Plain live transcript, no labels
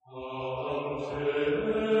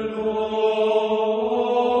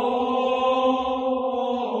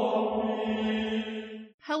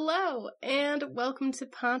Hello, and welcome to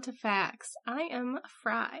Pontifex. I am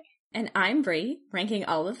Fry. And I'm Bree, ranking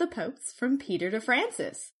all of the popes from Peter to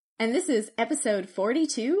Francis. And this is episode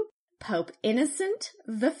 42, Pope Innocent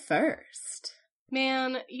the First.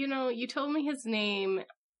 Man, you told me his name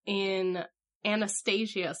in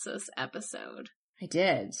Anastasius' episode. I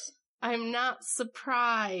did. I'm not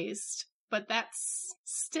surprised, but that's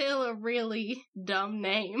still a really dumb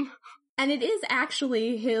name. And it is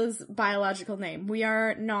actually his biological name. We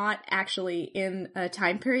are not actually in a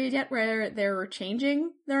time period yet where they're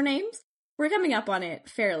changing their names. We're coming up on it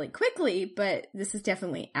fairly quickly, but this is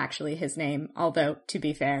definitely actually his name. Although, to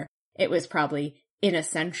be fair, it was probably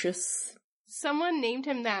Innocentius. Someone named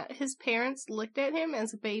him that. His parents looked at him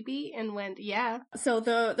as a baby and went, yeah. So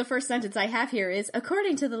the first sentence I have here is,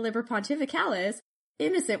 according to the Liber Pontificalis,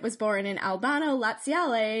 Innocent was born in Albano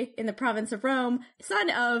Laziale in the province of Rome, son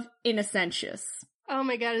of Innocentius. Oh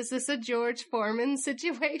my god, is this a George Foreman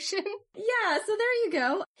situation? Yeah, so there you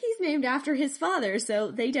go. He's named after his father, so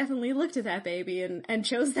they definitely looked at that baby and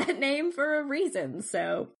chose that name for a reason,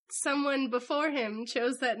 so. Someone before him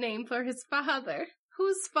chose that name for his father.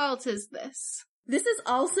 Whose fault is this? This is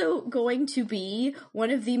also going to be one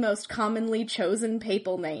of the most commonly chosen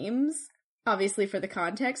papal names. Obviously for the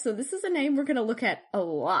context, so this is a name we're gonna look at a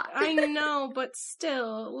lot. I know, but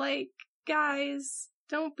still, guys,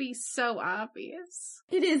 don't be so obvious.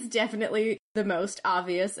 It is definitely the most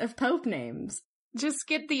obvious of pope names. Just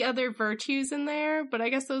get the other virtues in there, but I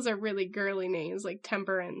guess those are really girly names, like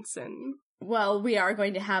temperance and... Well, we are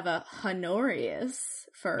going to have a Honorius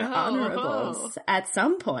for honorables at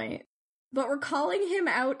some point. But we're calling him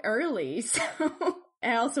out early, so...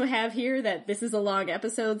 I also have here that this is a long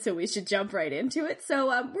episode, so we should jump right into it. So,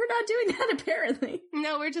 we're not doing that apparently.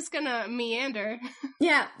 No, we're just gonna meander.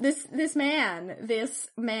 Yeah, this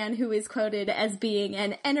man who is quoted as being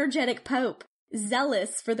an energetic pope,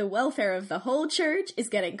 zealous for the welfare of the whole church, is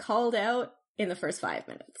getting called out in the first 5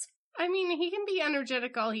 minutes. I mean, he can be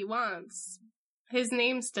energetic all he wants. His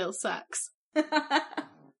name still sucks.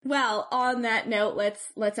 Well, on that note,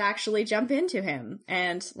 let's actually jump into him.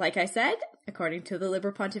 And like I said, according to the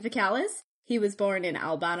Liber Pontificalis, he was born in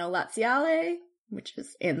Albano Laziale, which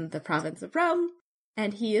is in the province of Rome,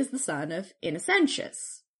 and he is the son of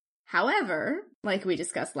Innocentius. However, like we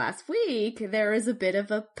discussed last week, there is a bit of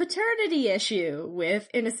a paternity issue with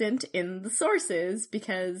Innocent in the sources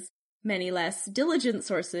because many less diligent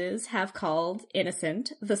sources have called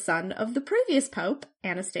Innocent the son of the previous pope,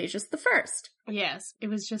 Anastasius I. Yes, it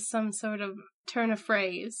was just some sort of turn of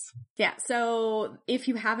phrase. Yeah, so if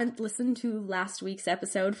you haven't listened to last week's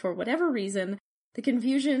episode for whatever reason, the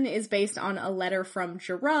confusion is based on a letter from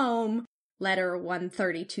Jerome, letter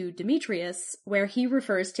 130 to Demetrius, where he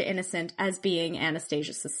refers to Innocent as being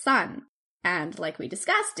Anastasius' son. And like we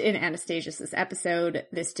discussed in Anastasius' episode,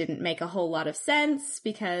 this didn't make a whole lot of sense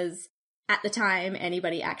because at the time,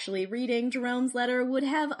 anybody actually reading Jerome's letter would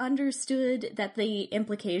have understood that the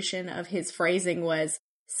implication of his phrasing was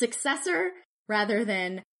successor rather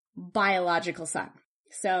than biological son.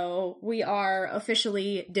 So we are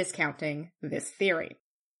officially discounting this theory.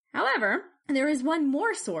 However, there is one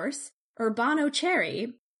more source, Urbano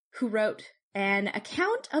Cherry, who wrote an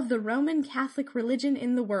account of the Roman Catholic religion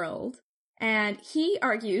in the world, and he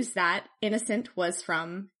argues that Innocent was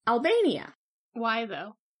from Albania. Why,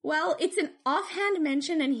 though? Well, it's an offhand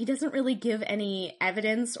mention, and he doesn't really give any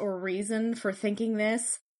evidence or reason for thinking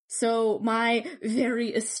this. So my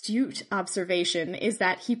very astute observation is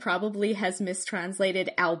that he probably has mistranslated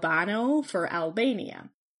Albano for Albania.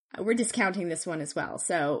 We're discounting this one as well.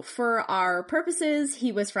 So for our purposes,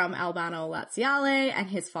 he was from Albano Laziale, and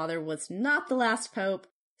his father was not the last pope.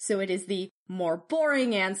 So it is the more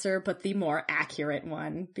boring answer, but the more accurate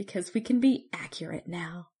one, because we can be accurate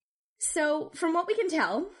now. So, from what we can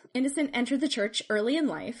tell, Innocent entered the church early in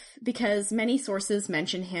life because many sources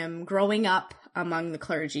mention him growing up among the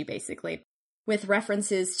clergy, basically, with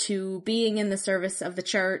references to being in the service of the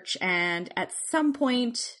church, and at some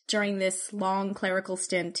point during this long clerical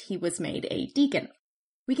stint, he was made a deacon.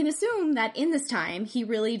 We can assume that in this time, he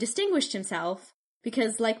really distinguished himself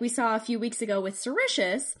because, like we saw a few weeks ago with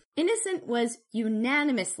Siricius, Innocent was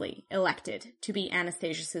unanimously elected to be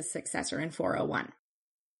Anastasius' successor in 401.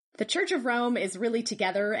 The Church of Rome is really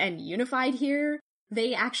together and unified here.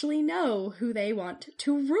 They actually know who they want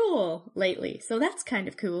to rule lately, so that's kind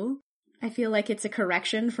of cool. I feel like it's a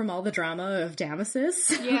correction from all the drama of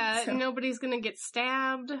Damasus. Yeah, so nobody's gonna get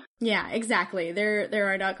stabbed. Yeah, exactly.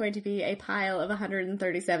 There are not going to be a pile of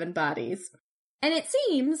 137 bodies. And it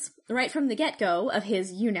seems, right from the get-go of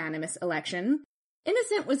his unanimous election,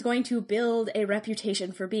 Innocent was going to build a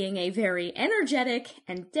reputation for being a very energetic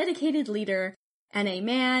and dedicated leader and a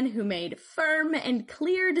man who made firm and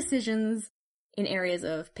clear decisions in areas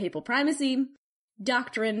of papal primacy,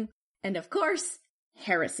 doctrine, and of course,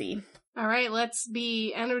 heresy. All right, let's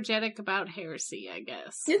be energetic about heresy, I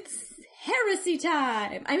guess. It's heresy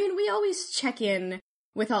time! I mean, we always check in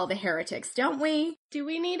with all the heretics, don't we? Do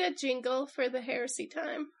we need a jingle for the heresy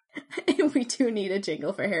time? We do need a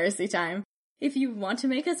jingle for heresy time. If you want to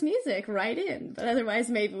make us music, write in. But otherwise,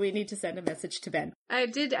 maybe we need to send a message to Ben. I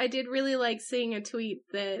did really like seeing a tweet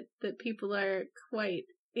that people are quite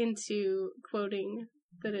into quoting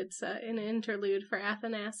that it's an interlude for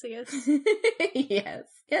Athanasius.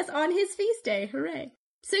 Yes, on his feast day, hooray.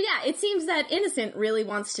 So yeah, it seems that Innocent really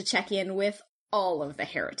wants to check in with all of the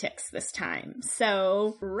heretics this time.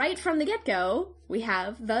 So, right from the get-go, we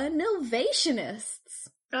have the Novatianists.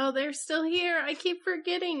 Oh, they're still here. I keep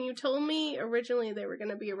forgetting. You told me originally they were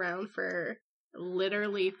going to be around for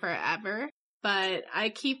literally forever, but I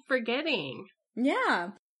keep forgetting.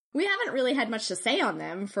 Yeah. We haven't really had much to say on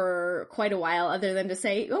them for quite a while other than to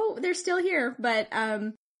say, oh, they're still here. But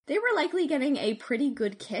they were likely getting a pretty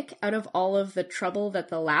good kick out of all of the trouble that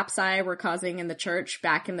the Lapsi were causing in the church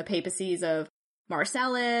back in the papacies of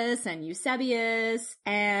Marcellus and Eusebius,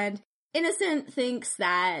 and Innocent thinks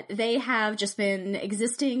that they have just been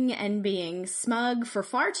existing and being smug for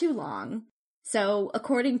far too long. So,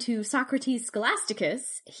 according to Socrates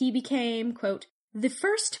Scholasticus, he became, quote, the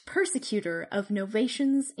first persecutor of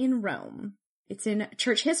Novatians in Rome. It's in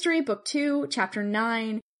Church History, Book 2, Chapter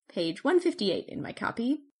 9, page 158 in my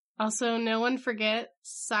copy. Also, no one forget,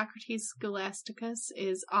 Socrates Scholasticus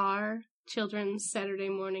is our children's Saturday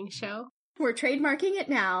morning show. We're trademarking it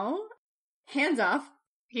now. Hands off.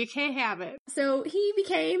 You can't have it. So he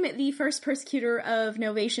became the first persecutor of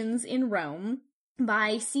Novatians in Rome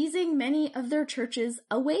by seizing many of their churches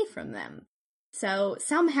away from them. So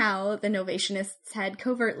somehow the Novatianists had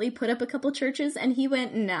covertly put up a couple churches and he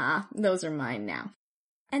went, nah, those are mine now.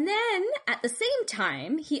 And then, at the same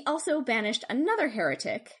time, he also banished another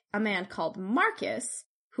heretic, a man called Marcus,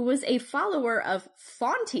 who was a follower of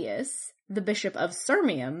Fontius, the bishop of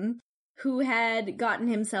Sirmium, who had gotten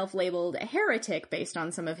himself labeled a heretic based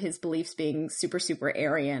on some of his beliefs being super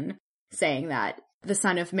Arian, saying that the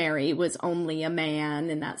Son of Mary was only a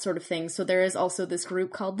man and that sort of thing. So there is also this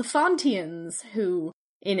group called the Fontians, who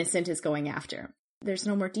Innocent is going after. There's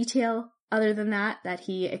no more detail other than that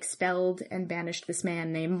he expelled and banished this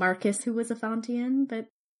man named Marcus, who was a Fontian, but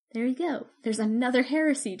there you go. There's another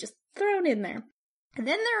heresy just thrown in there. And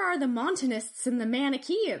then there are the Montanists and the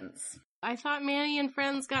Manichaeans. I thought Manny and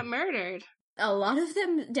friends got murdered. A lot of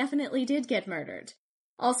them definitely did get murdered.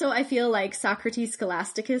 Also, I feel like Socrates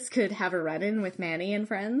Scholasticus could have a run-in with Manny and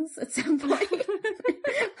friends at some point.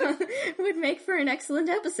 Would make for an excellent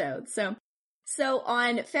episode. So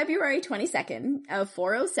on February 22nd of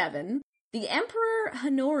 407, the Emperor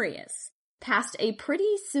Honorius passed a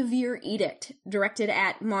pretty severe edict directed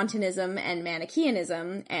at Montanism and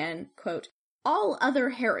Manichaeanism and, quote, all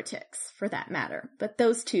other heretics, for that matter, but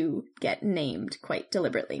those two get named quite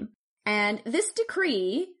deliberately. And this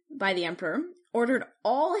decree by the emperor ordered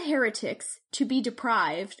all heretics to be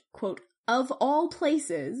deprived, quote, of all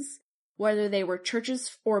places, whether they were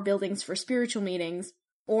churches or buildings for spiritual meetings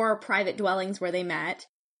or private dwellings where they met,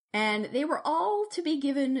 and they were all to be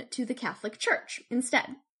given to the Catholic Church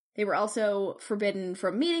instead. They were also forbidden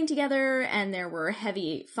from meeting together, and there were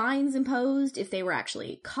heavy fines imposed if they were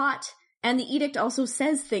actually caught. And the edict also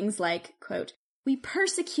says things like, quote, we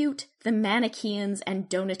persecute the Manichaeans and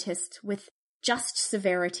Donatists with just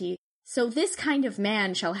severity, so this kind of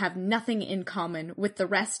man shall have nothing in common with the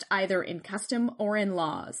rest either in custom or in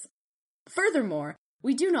laws. Furthermore,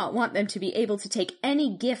 we do not want them to be able to take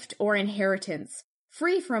any gift or inheritance,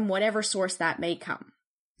 free from whatever source that may come.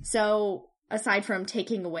 So, aside from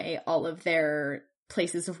taking away all of their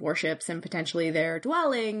places of worships and potentially their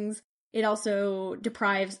dwellings, it also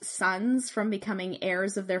deprives sons from becoming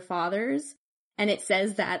heirs of their fathers, and it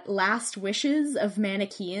says that last wishes of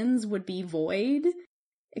Manichaeans would be void,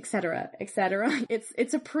 etc., etc.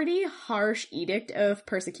 It's a pretty harsh edict of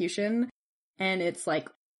persecution, and it's like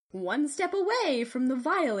one step away from the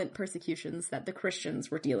violent persecutions that the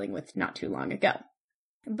Christians were dealing with not too long ago.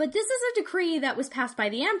 But this is a decree that was passed by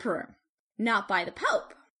the emperor, not by the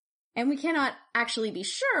pope. And we cannot actually be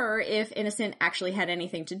sure if Innocent actually had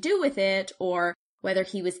anything to do with it, or whether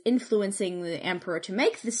he was influencing the emperor to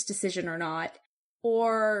make this decision or not,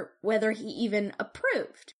 or whether he even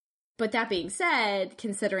approved. But that being said,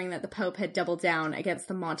 considering that the Pope had doubled down against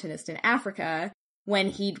the Montanists in Africa, when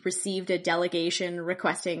he'd received a delegation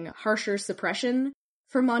requesting harsher suppression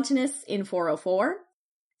for Montanus in 404.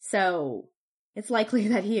 So it's likely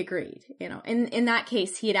that he agreed, In that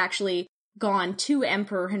case, he had actually gone to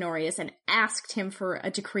Emperor Honorius and asked him for a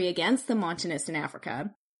decree against the Montanists in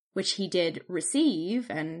Africa, which he did receive,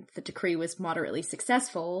 and the decree was moderately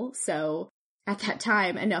successful. So at that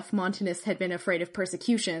time, enough Montanists had been afraid of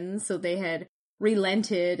persecution, so they had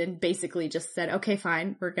relented and basically just said, okay,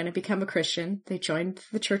 fine, we're going to become a Christian. They joined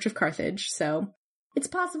the Church of Carthage, so it's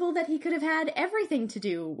possible that he could have had everything to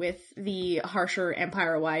do with the harsher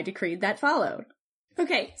empire-wide decree that followed.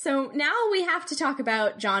 Okay, so now we have to talk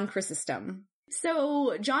about John Chrysostom.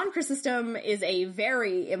 So John Chrysostom is a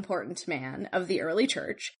very important man of the early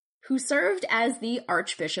church who served as the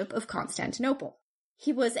Archbishop of Constantinople.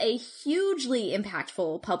 He was a hugely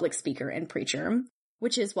impactful public speaker and preacher,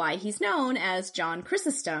 which is why he's known as John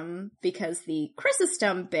Chrysostom, because the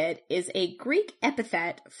Chrysostom bit is a Greek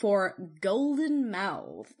epithet for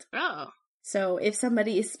golden-mouthed. Oh. So if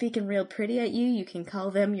somebody is speaking real pretty at you, you can call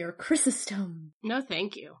them your Chrysostom. No,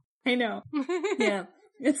 thank you. I know. Yeah.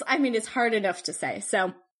 It's hard enough to say,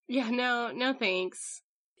 so. Yeah, no thanks.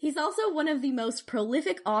 He's also one of the most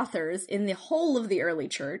prolific authors in the whole of the early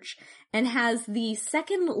church, and has the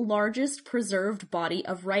second largest preserved body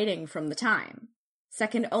of writing from the time,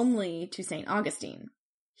 second only to St. Augustine.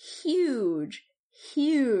 Huge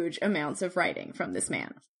amounts of writing from this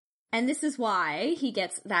man. And this is why he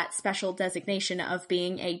gets that special designation of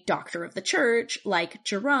being a doctor of the church, like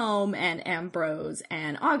Jerome and Ambrose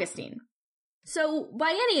and Augustine. So,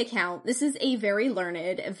 by any account, this is a very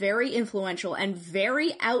learned, very influential, and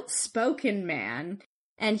very outspoken man,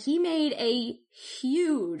 and he made a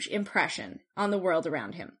huge impression on the world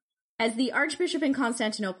around him. As the Archbishop in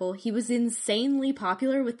Constantinople, he was insanely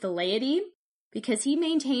popular with the laity because he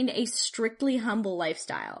maintained a strictly humble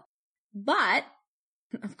lifestyle. But,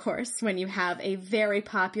 of course, when you have a very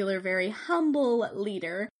popular, very humble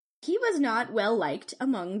leader, he was not well liked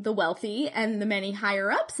among the wealthy and the many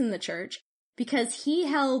higher-ups in the church, because he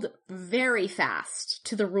held very fast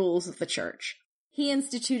to the rules of the church. He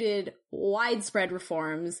instituted widespread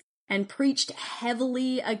reforms and preached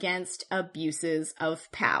heavily against abuses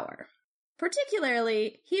of power.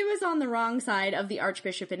 Particularly, he was on the wrong side of the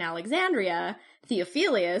Archbishop in Alexandria,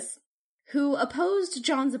 Theophilus, who opposed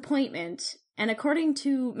John's appointment and, according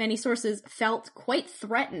to many sources, felt quite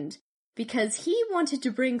threatened because he wanted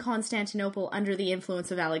to bring Constantinople under the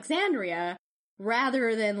influence of Alexandria,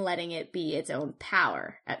 rather than letting it be its own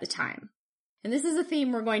power at the time. And this is a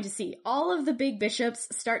theme we're going to see. All of the big bishops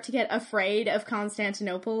start to get afraid of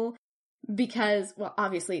Constantinople because, well,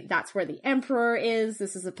 obviously that's where the emperor is.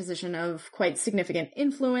 This is a position of quite significant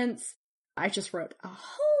influence. I just wrote a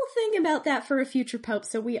whole thing about that for a future pope,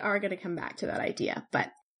 so we are going to come back to that idea.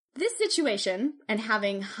 But this situation, and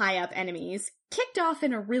having high-up enemies, kicked off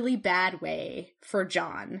in a really bad way for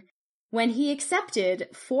John, when he accepted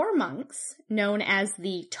 4 monks, known as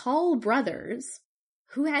the Tall Brothers,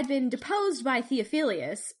 who had been deposed by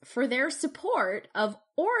Theophilus for their support of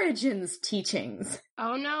Origen's teachings.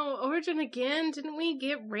 Oh no, Origen again? Didn't we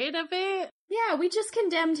get rid of it? Yeah, we just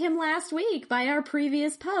condemned him last week by our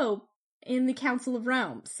previous pope in the Council of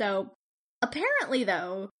Rome. So, apparently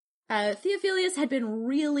though, Theophilus had been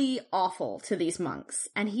really awful to these monks,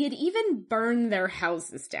 and he had even burned their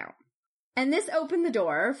houses down. And this opened the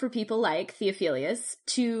door for people like Theophilus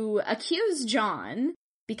to accuse John,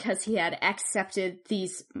 because he had accepted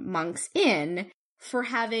these monks in, for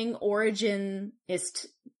having Origenist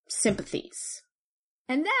sympathies.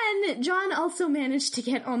 And then John also managed to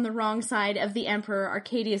get on the wrong side of the Emperor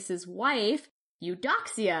Arcadius's wife,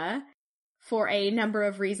 Eudoxia, for a number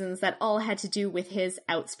of reasons that all had to do with his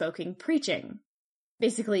outspoken preaching.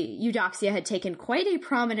 Basically, Eudoxia had taken quite a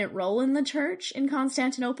prominent role in the church in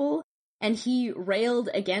Constantinople, and he railed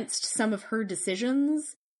against some of her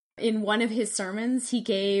decisions. In one of his sermons, he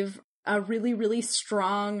gave a really, really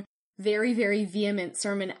strong, very, very vehement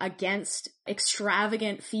sermon against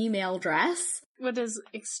extravagant female dress. What is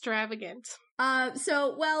extravagant?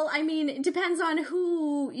 It depends on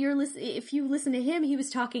who you're listening. If you listen to him, he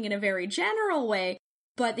was talking in a very general way,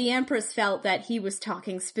 but the Empress felt that he was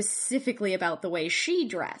talking specifically about the way she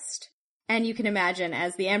dressed. And you can imagine,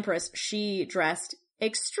 as the Empress, she dressed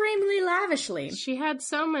extremely lavishly. She had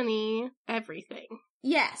so many everything.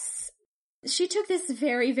 Yes. She took this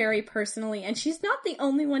very, very personally, and she's not the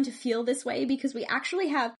only one to feel this way, because we actually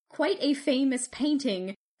have quite a famous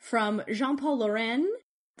painting from Jean-Paul Laurens,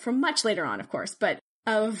 from much later on, of course, but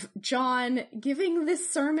of John giving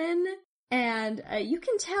this sermon, and you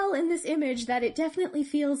can tell in this image that it definitely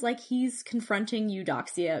feels like he's confronting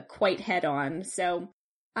Eudoxia quite head-on, so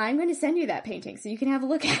I'm going to send you that painting so you can have a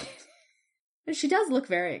look at it. She does look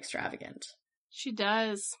very extravagant. She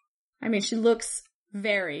does. I mean, she looks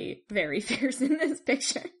very, very fierce in this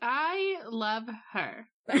picture. I love her.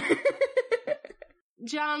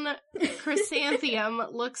 John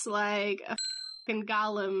Chrysanthemum looks like a fucking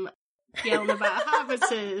golem yelling about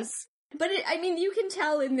hobbitses. But you can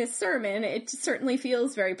tell in this sermon, it certainly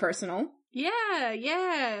feels very personal.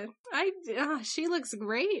 Yeah. She looks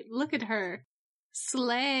great. Look at her.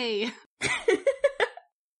 Slay.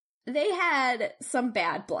 They had some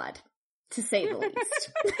bad blood, to say the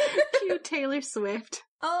least. Cute Taylor Swift.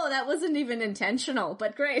 Oh, that wasn't even intentional,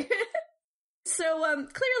 but great. So,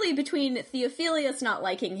 clearly between Theophilus not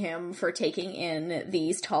liking him for taking in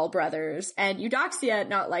these tall brothers and Eudoxia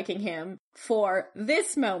not liking him for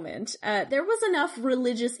this moment, there was enough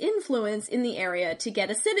religious influence in the area to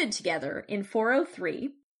get a synod together in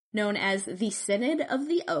 403, known as the Synod of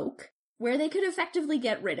the Oak, where they could effectively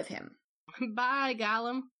get rid of him. Bye,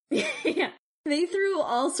 Gollum. Yeah. They threw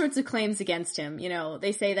all sorts of claims against him.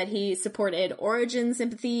 They say that he supported Origen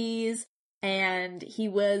sympathies, and he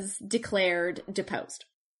was declared deposed.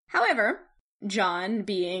 However, John,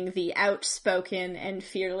 being the outspoken and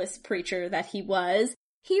fearless preacher that he was,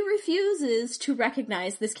 he refuses to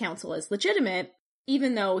recognize this council as legitimate,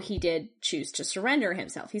 even though he did choose to surrender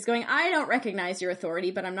himself. He's going, I don't recognize your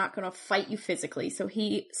authority, but I'm not going to fight you physically. So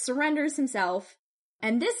he surrenders himself,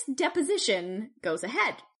 and this deposition goes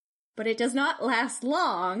ahead. But it does not last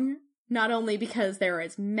long, not only because there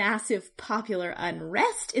is massive popular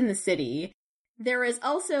unrest in the city, there is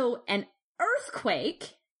also an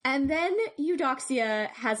earthquake, and then Eudoxia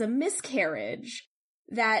has a miscarriage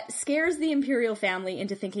that scares the imperial family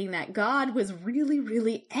into thinking that God was really,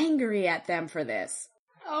 really angry at them for this.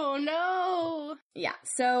 Oh no! Yeah,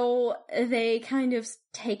 so they kind of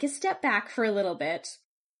take a step back for a little bit,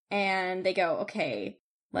 and they go, okay,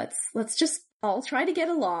 let's just all try to get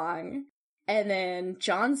along. And then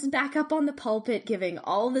John's back up on the pulpit giving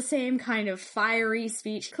all the same kind of fiery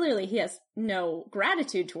speech. Clearly he has no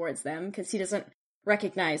gratitude towards them because he doesn't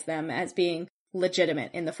recognize them as being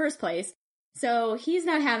legitimate in the first place. So he's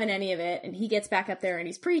not having any of it, and he gets back up there and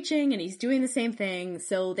he's preaching and he's doing the same thing,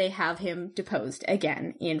 so they have him deposed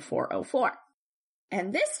again in 404.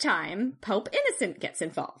 And this time, Pope Innocent gets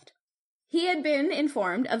involved. He had been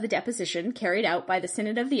informed of the deposition carried out by the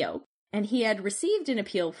Synod of the Oak, and he had received an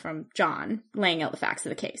appeal from John, laying out the facts of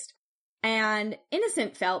the case. And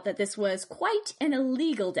Innocent felt that this was quite an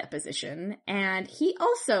illegal deposition, and he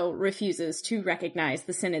also refuses to recognize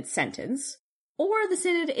the Synod's sentence, or the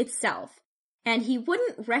Synod itself, and he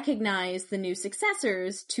wouldn't recognize the new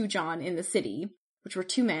successors to John in the city, which were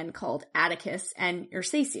two men called Atticus and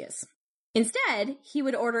Ursacius. Instead, he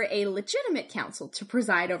would order a legitimate council to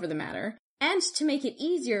preside over the matter, and to make it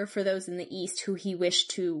easier for those in the East who he wished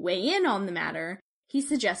to weigh in on the matter, he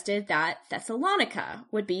suggested that Thessalonica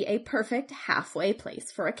would be a perfect halfway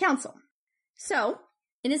place for a council. So,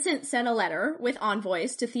 Innocent sent a letter with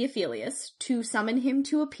envoys to Theophilus to summon him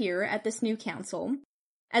to appear at this new council,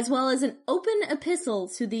 as well as an open epistle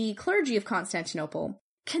to the clergy of Constantinople,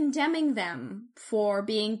 condemning them for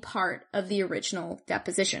being part of the original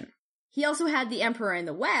deposition. He also had the emperor in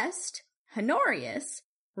the West, Honorius,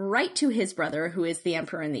 write to his brother, who is the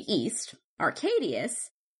emperor in the East, Arcadius,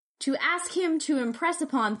 to ask him to impress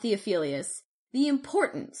upon Theophilus the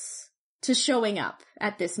importance to showing up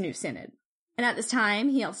at this new synod. And at this time,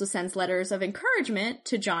 he also sends letters of encouragement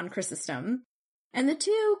to John Chrysostom, and the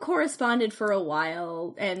two corresponded for a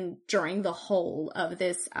while and during the whole of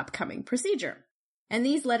this upcoming procedure. And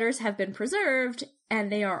these letters have been preserved,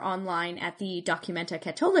 and they are online at the Documenta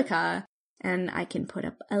Catholica, and I can put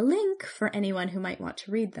up a link for anyone who might want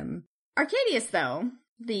to read them. Arcadius, though,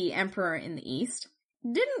 the emperor in the East,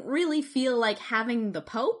 didn't really feel like having the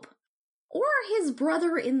Pope or his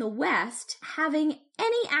brother in the West having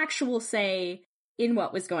any actual say in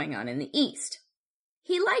what was going on in the East.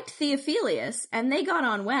 He liked Theophilus, and they got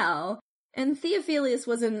on well, and Theophilus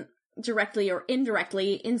wasn't directly or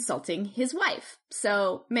indirectly insulting his wife,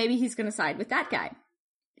 so maybe he's going to side with that guy.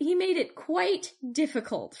 He made it quite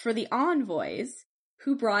difficult for the envoys,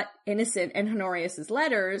 who brought Innocent and Honorius's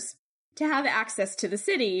letters, to have access to the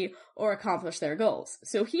city or accomplish their goals.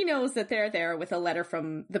 So he knows that they're there with a letter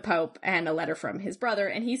from the Pope and a letter from his brother,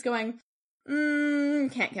 and he's going,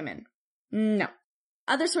 can't come in. No.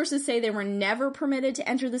 Other sources say they were never permitted to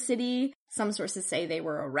enter the city. Some sources say they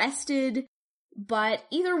were arrested. But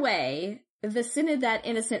either way, the synod that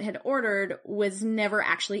Innocent had ordered was never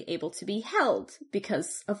actually able to be held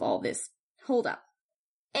because of all this holdup.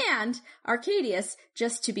 And Arcadius,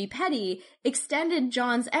 just to be petty, extended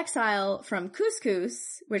John's exile from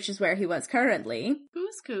Cuscus, which is where he was currently.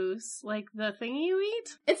 Couscous, like the thing you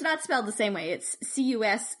eat? It's not spelled the same way. It's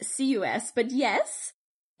C-U-S, but yes,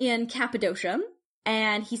 in Cappadocia.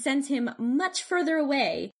 And he sends him much further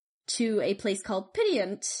away to a place called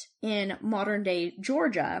Pityant in modern-day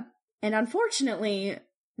Georgia. And unfortunately,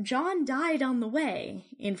 John died on the way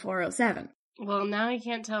in 407. Well, now he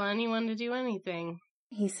can't tell anyone to do anything.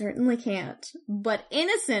 He certainly can't. But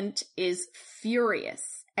Innocent is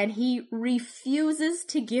furious, and he refuses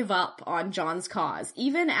to give up on John's cause,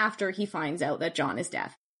 even after he finds out that John is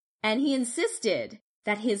dead. And he insisted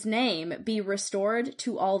that his name be restored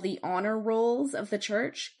to all the honor rolls of the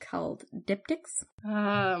church, called diptychs.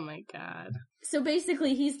 Oh my god. So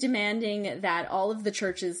basically, he's demanding that all of the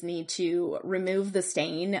churches need to remove the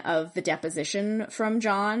stain of the deposition from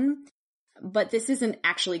John. But this isn't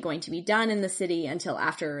actually going to be done in the city until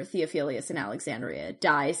after Theophilus in Alexandria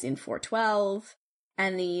dies in 412,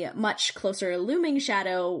 and the much closer looming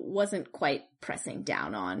shadow wasn't quite pressing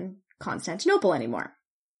down on Constantinople anymore.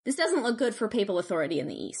 This doesn't look good for papal authority in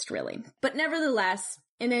the East, really. But nevertheless,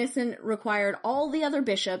 Innocent required all the other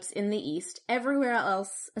bishops in the East, everywhere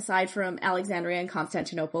else aside from Alexandria and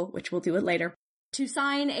Constantinople, which we'll do it later, to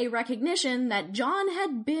sign a recognition that John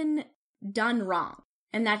had been done wrong,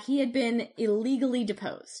 and that he had been illegally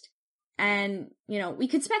deposed. And, we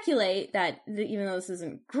could speculate that even though this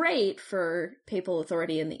isn't great for papal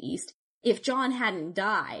authority in the East, if John hadn't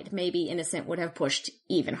died, maybe Innocent would have pushed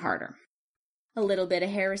even harder. A little bit of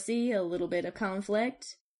heresy, a little bit of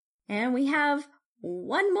conflict, and we have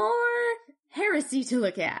one more heresy to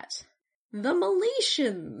look at. The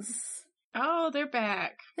Meletians. Oh, they're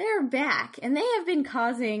back. They're back, and they have been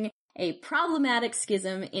causing a problematic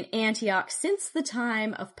schism in Antioch since the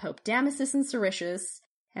time of Pope Damasus and Siricius,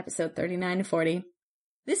 episode 39 to 40.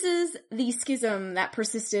 This is the schism that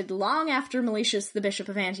persisted long after Meletius, the bishop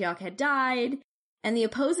of Antioch, had died, and the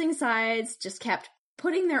opposing sides just kept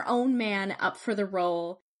putting their own man up for the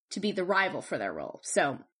role to be the rival for their role.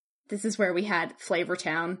 So, this is where we had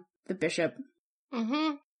Flavortown, the bishop.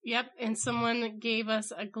 Mm-hmm. Yep, and someone gave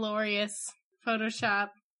us a glorious Photoshop.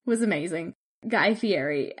 Was amazing. Guy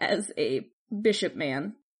Fieri as a bishop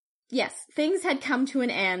man. Yes, things had come to an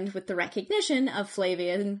end with the recognition of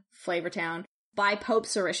Flavian, Flavortown, by Pope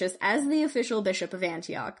Siricius as the official bishop of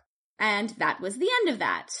Antioch. And that was the end of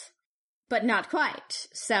that. But not quite.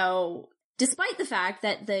 So, despite the fact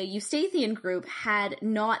that the Eustathian group had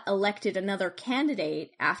not elected another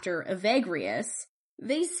candidate after Evagrius,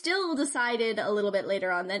 they still decided a little bit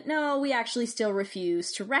later on that no, we actually still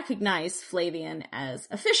refuse to recognize Flavian as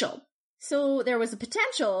official. So there was a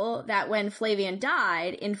potential that when Flavian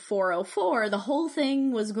died in 404, the whole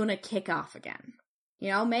thing was going to kick off again.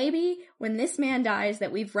 Maybe when this man dies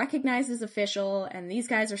that we've recognized as official and these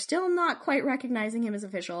guys are still not quite recognizing him as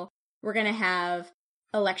official, we're going to have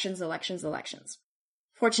elections.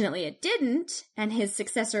 Fortunately, it didn't, and his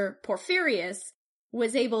successor, Porphyrius,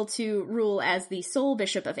 was able to rule as the sole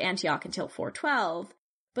bishop of Antioch until 412,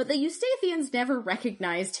 but the Eustathians never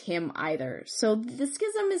recognized him either, so the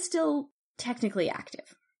schism is still technically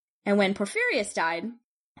active. And when Porphyrius died,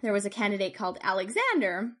 there was a candidate called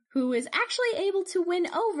Alexander, who was actually able to win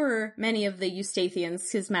over many of the Eustathian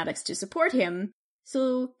schismatics to support him,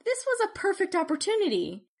 so this was a perfect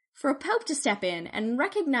opportunity for a pope to step in and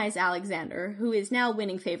recognize Alexander, who is now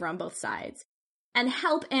winning favor on both sides, and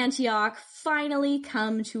help Antioch finally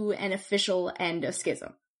come to an official end of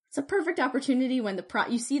schism. It's a perfect opportunity when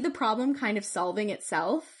you see the problem kind of solving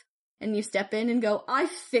itself, and you step in and go, I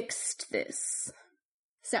fixed this.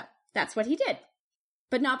 So, that's what he did.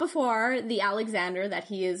 But not before the Alexander that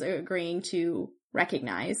he is agreeing to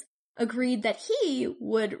recognize agreed that he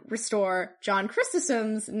would restore John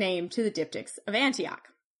Chrysostom's name to the diptychs of Antioch.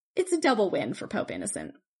 It's a double win for Pope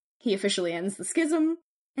Innocent. He officially ends the schism,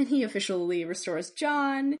 and he officially restores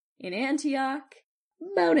John in Antioch.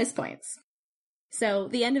 Bonus points. So,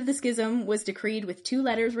 the end of the schism was decreed with 2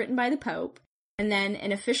 letters written by the Pope, and then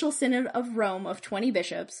an official synod of Rome of 20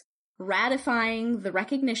 bishops, ratifying the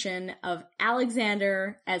recognition of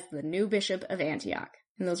Alexander as the new bishop of Antioch.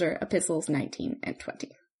 And those are epistles 19 and 20.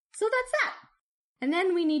 So that's that. And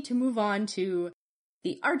then we need to move on to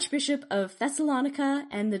the Archbishop of Thessalonica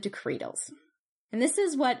and the Decretals. And this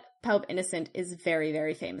is what Pope Innocent is very,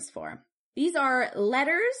 very famous for. These are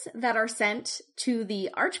letters that are sent to the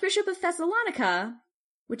Archbishop of Thessalonica,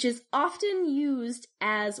 which is often used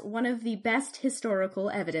as one of the best historical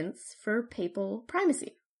evidence for papal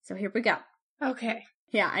primacy. So here we go. Okay.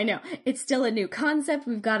 Yeah, I know. It's still a new concept.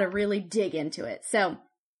 We've got to really dig into it. So,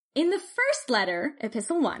 in the first letter,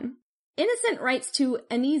 Epistle 1, Innocent writes to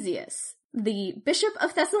Anesius, the bishop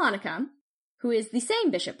of Thessalonica, who is the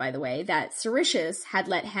same bishop, by the way, that Siricius had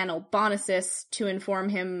let Hannel Bonosus to inform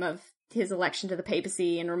him of his election to the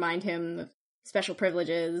papacy and remind him of special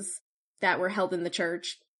privileges that were held in the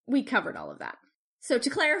church. We covered all of that. So to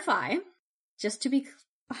clarify, just to be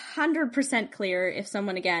 100% clear if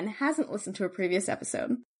someone, again, hasn't listened to a previous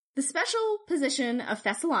episode, the special position of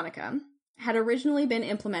Thessalonica had originally been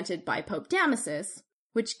implemented by Pope Damasus,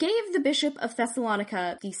 which gave the Bishop of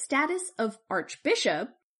Thessalonica the status of Archbishop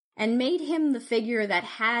and made him the figure that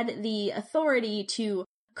had the authority to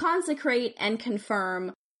consecrate and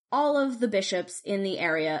confirm all of the bishops in the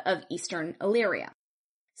area of Eastern Illyria.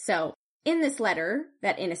 So, in this letter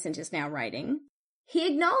that Innocent is now writing, he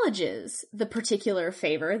acknowledges the particular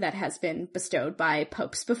favor that has been bestowed by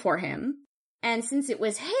popes before him, and since it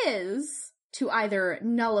was his to either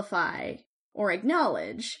nullify or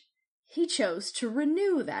acknowledge, he chose to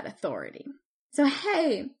renew that authority. So,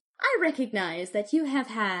 hey, I recognize that you have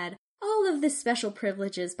had all of the special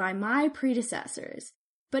privileges by my predecessors,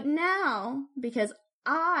 but now, because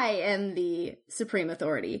I am the supreme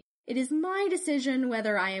authority, it is my decision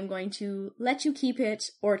whether I am going to let you keep it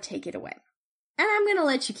or take it away. And I'm going to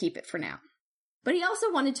let you keep it for now. But he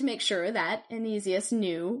also wanted to make sure that Anesius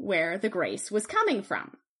knew where the grace was coming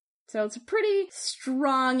from. So it's a pretty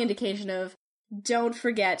strong indication of, don't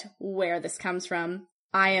forget where this comes from.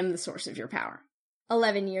 I am the source of your power.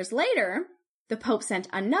 11 years later, the Pope sent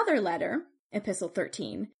another letter, Epistle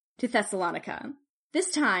 13, to Thessalonica, this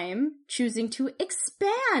time choosing to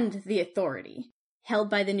expand the authority held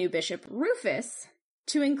by the new bishop Rufus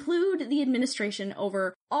to include the administration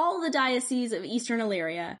over all the dioceses of Eastern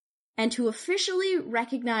Illyria and to officially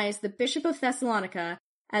recognize the Bishop of Thessalonica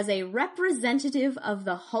as a representative of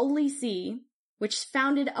the Holy See, which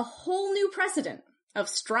founded a whole new precedent of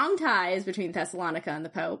strong ties between Thessalonica and the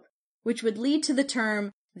Pope, which would lead to the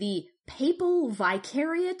term the Papal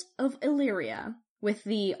Vicariate of Illyria, with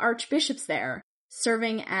the archbishops there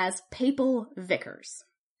serving as papal vicars.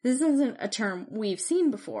 This isn't a term we've seen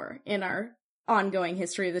before in our ongoing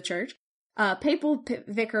history of the church. Papal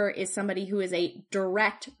vicar is somebody who is a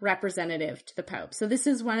direct representative to the Pope. So this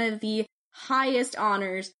is one of the highest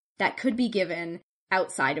honors that could be given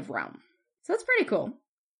outside of Rome. So it's pretty cool.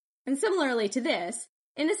 And similarly to this,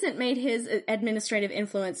 Innocent made his administrative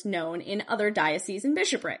influence known in other dioceses and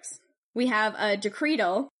bishoprics. We have a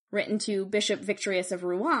decretal written to Bishop Victorius of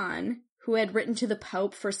Rouen, who had written to the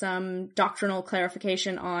Pope for some doctrinal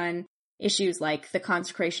clarification on issues like the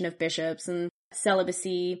consecration of bishops and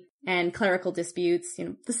celibacy and clerical disputes,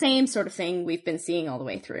 the same sort of thing we've been seeing all the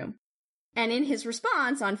way through. And in his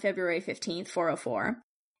response on February 15th, 404,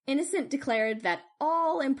 Innocent declared that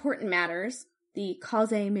all important matters, the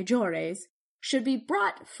causae majores, should be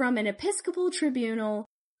brought from an episcopal tribunal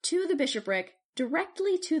to the bishopric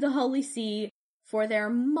directly to the Holy See, for their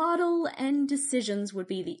model and decisions would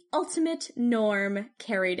be the ultimate norm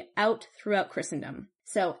carried out throughout Christendom.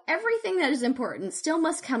 So everything that is important still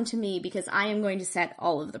must come to me because I am going to set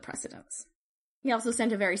all of the precedents. He also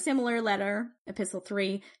sent a very similar letter, Epistle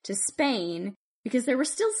 3, to Spain, because there were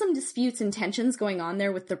still some disputes and tensions going on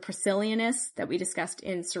there with the Priscillianists that we discussed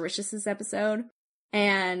in Siricius's episode,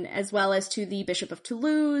 and as well as to the Bishop of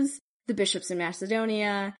Toulouse, the bishops in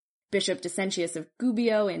Macedonia, Bishop Decentius of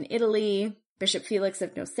Gubbio in Italy, Bishop Felix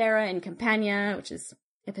of Nocera in Campania, which is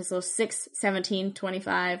Epistles 6, 17,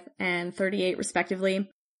 25, and 38 respectively.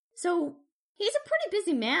 So he's a pretty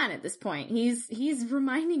busy man at this point. He's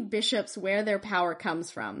reminding bishops where their power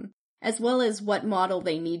comes from, as well as what model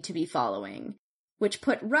they need to be following, which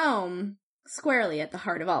put Rome squarely at the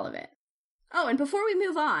heart of all of it. Oh, and before we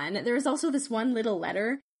move on, there is also this one little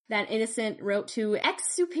letter that Innocent wrote to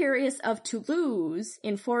ex-superius of Toulouse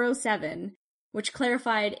in 407, which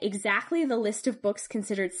clarified exactly the list of books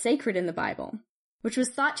considered sacred in the Bible, which was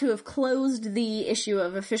thought to have closed the issue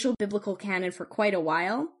of official biblical canon for quite a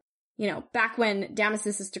while. Back when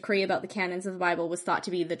Damasus's decree about the canons of the Bible was thought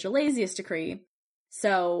to be the Gelasius decree.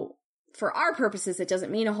 So, for our purposes, it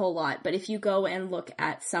doesn't mean a whole lot, but if you go and look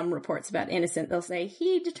at some reports about Innocent, they'll say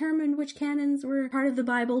he determined which canons were part of the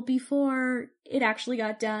Bible before it actually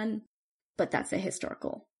got done. But that's a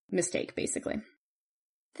historical mistake, basically.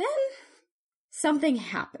 Then something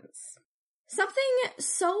happens. Something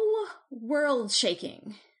so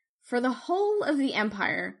world-shaking for the whole of the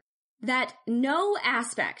empire that no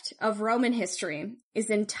aspect of Roman history is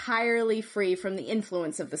entirely free from the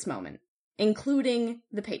influence of this moment, including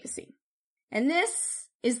the papacy. And this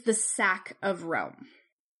is the sack of Rome.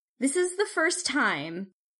 This is the first time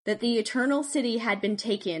that the Eternal City had been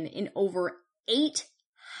taken in over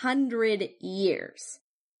 800 years.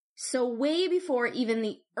 So way before even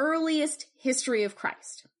the earliest history of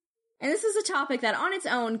Christ. And this is a topic that on its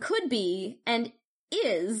own could be, and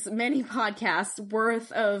is, many podcasts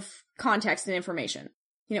worth of context and information.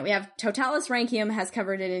 You know, we have Totalis Rankium has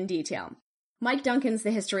covered it in detail. Mike Duncan's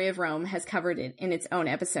The History of Rome has covered it in its own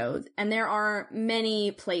episode, and there are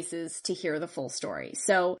many places to hear the full story.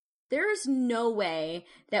 So there's no way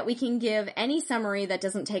that we can give any summary that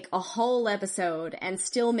doesn't take a whole episode and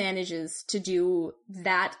still manages to do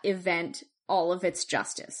that event all of its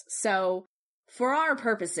justice. So for our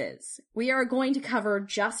purposes, we are going to cover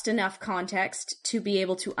just enough context to be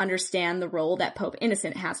able to understand the role that Pope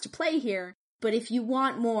Innocent has to play here. But if you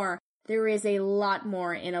want more, there is a lot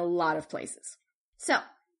more in a lot of places. So,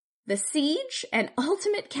 the siege and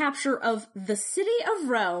ultimate capture of the city of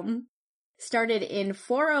Rome started in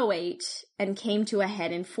 408 and came to a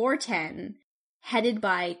head in 410, headed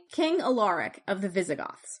by King Alaric of the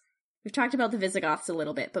Visigoths. We've talked about the Visigoths a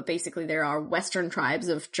little bit, but basically there are western tribes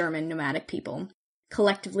of German nomadic people,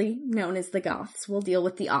 collectively known as the Goths. We'll deal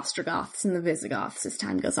with the Ostrogoths and the Visigoths as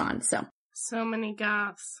time goes on, So many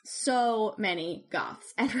Goths. So many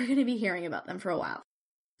Goths, and we're going to be hearing about them for a while.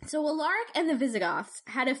 So Alaric and the Visigoths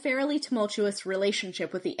had a fairly tumultuous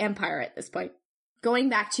relationship with the empire at this point, going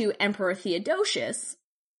back to Emperor Theodosius,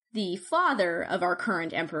 the father of our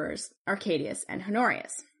current emperors, Arcadius and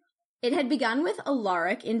Honorius. It had begun with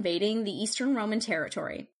Alaric invading the Eastern Roman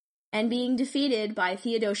territory and being defeated by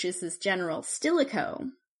Theodosius's general Stilicho.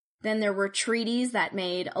 Then there were treaties that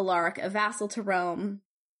made Alaric a vassal to Rome,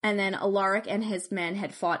 and then Alaric and his men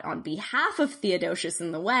had fought on behalf of Theodosius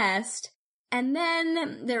in the west, and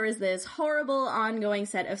then there is this horrible ongoing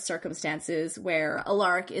set of circumstances where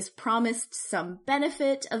Alaric is promised some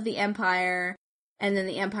benefit of the empire, and then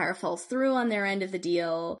the empire falls through on their end of the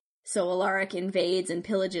deal, so Alaric invades and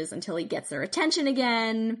pillages until he gets their attention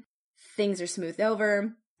again, things are smoothed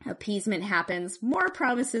over, appeasement happens, more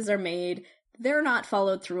promises are made, they're not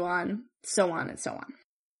followed through on, so on and so on.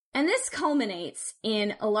 And this culminates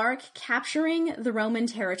in Alaric capturing the Roman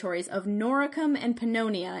territories of Noricum and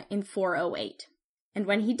Pannonia in 408. And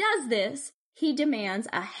when he does this, he demands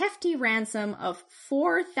a hefty ransom of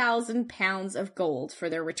 4,000 pounds of gold for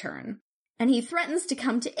their return. And he threatens to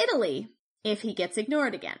come to Italy if he gets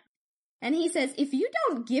ignored again. And he says, if you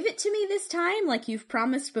don't give it to me this time, like you've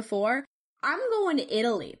promised before, I'm going to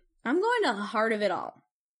Italy. I'm going to the heart of it all.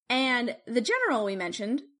 And the general we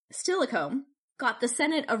mentioned, Stilicho, got the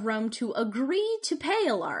Senate of Rome to agree to pay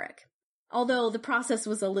Alaric. Although the process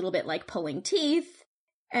was a little bit like pulling teeth,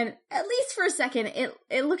 and at least for a second,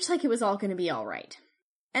 it looked like it was all going to be alright.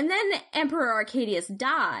 And then Emperor Arcadius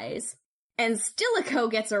dies, and Stilicho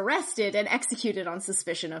gets arrested and executed on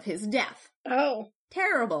suspicion of his death. Oh.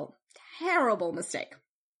 Terrible, terrible mistake.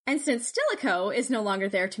 And since Stilicho is no longer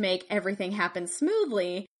there to make everything happen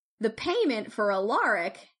smoothly, the payment for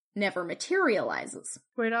Alaric never materializes.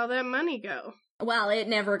 Where'd all that money go? Well, it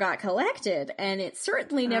never got collected, and it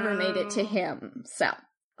certainly never made it to him, so.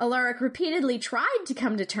 Alaric repeatedly tried to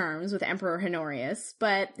come to terms with Emperor Honorius,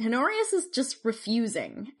 but Honorius is just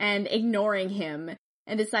refusing and ignoring him,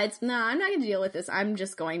 and decides, nah, I'm not going to deal with this, I'm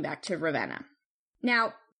just going back to Ravenna.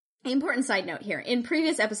 Now, important side note here, in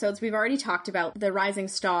previous episodes we've already talked about the rising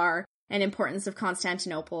star and importance of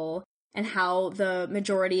Constantinople, and how the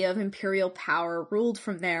majority of imperial power ruled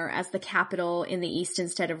from there as the capital in the east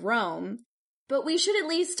instead of Rome. But we should at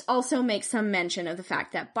least also make some mention of the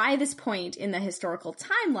fact that by this point in the historical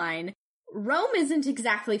timeline, Rome isn't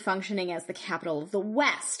exactly functioning as the capital of the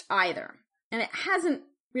West either. And it hasn't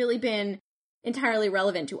really been entirely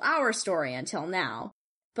relevant to our story until now.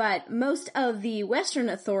 But most of the Western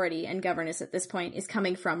authority and governance at this point is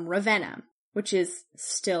coming from Ravenna, which is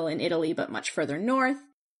still in Italy but much further north,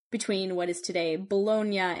 between what is today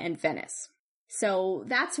Bologna and Venice. So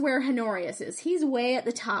that's where Honorius is. He's way at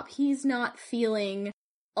the top. He's not feeling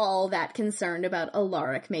all that concerned about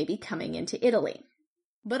Alaric maybe coming into Italy.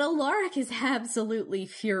 But Alaric is absolutely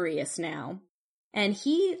furious now, and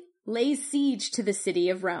he lays siege to the city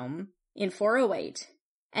of Rome in 408,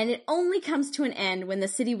 and it only comes to an end when the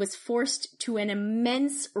city was forced to an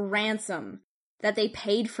immense ransom that they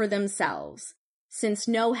paid for themselves, since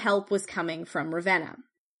no help was coming from Ravenna.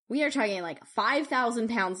 We are talking like 5,000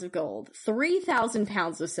 pounds of gold, 3,000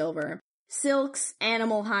 pounds of silver, silks,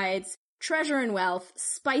 animal hides, treasure and wealth,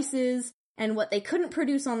 spices, and what they couldn't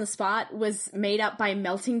produce on the spot was made up by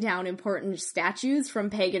melting down important statues from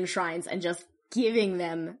pagan shrines and just giving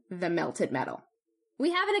them the melted metal.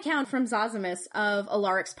 We have an account from Zosimus of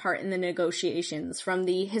Alaric's part in the negotiations from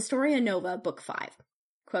the Historia Nova, Book 5.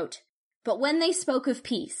 Quote, "But when they spoke of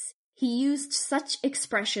peace, he used such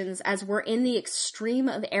expressions as were in the extreme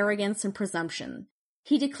of arrogance and presumption,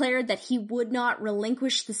 He declared that he would not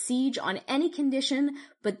relinquish the siege on any condition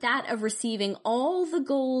but that of receiving all the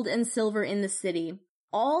gold and silver in the city,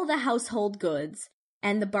 all the household goods,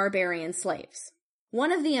 and the barbarian slaves.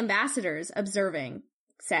 One of the ambassadors, observing,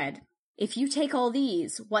 said, "If you take all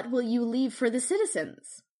these, what will you leave for the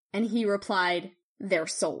citizens?" And he replied, "Their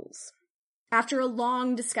souls." After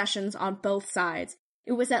long discussions on both sides,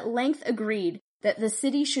 it was at length agreed that the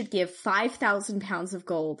city should give 5,000 pounds of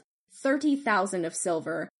gold, 30,000 of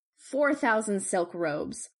silver, 4,000 silk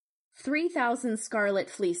robes, 3,000 scarlet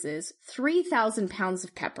fleeces, 3,000 pounds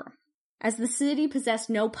of pepper. As the city possessed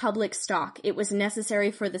no public stock, it was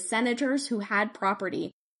necessary for the senators who had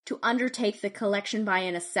property to undertake the collection by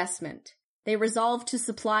an assessment. They resolved to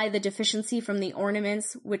supply the deficiency from the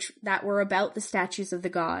ornaments that were about the statues of the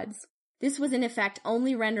gods. This was in effect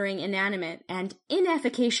only rendering inanimate and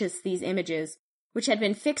inefficacious these images, which had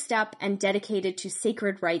been fixed up and dedicated to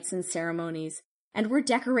sacred rites and ceremonies, and were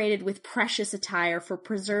decorated with precious attire for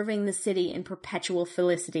preserving the city in perpetual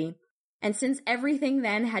felicity. And since everything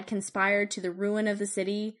then had conspired to the ruin of the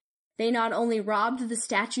city, they not only robbed the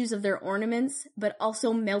statues of their ornaments, but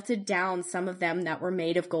also melted down some of them that were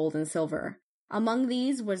made of gold and silver. Among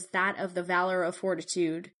these was that of the valor of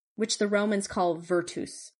fortitude, which the Romans call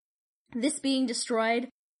virtus. This being destroyed,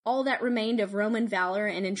 all that remained of Roman valor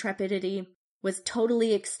and intrepidity was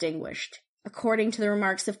totally extinguished, according to the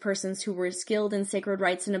remarks of persons who were skilled in sacred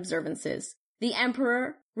rites and observances. The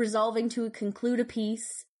emperor, resolving to conclude a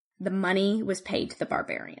peace, the money was paid to the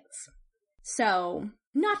barbarians. So,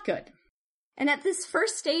 not good. And at this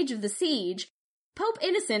first stage of the siege, Pope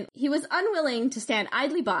Innocent, he was unwilling to stand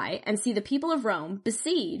idly by and see the people of Rome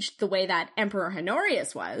besieged the way that Emperor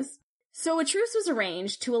Honorius was. So a truce was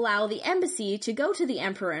arranged to allow the embassy to go to the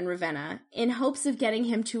emperor in Ravenna in hopes of getting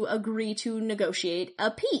him to agree to negotiate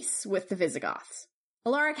a peace with the Visigoths.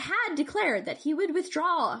 Alaric had declared that he would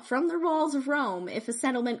withdraw from the walls of Rome if a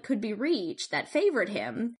settlement could be reached that favored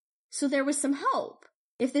him, so there was some hope.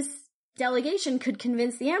 If this delegation could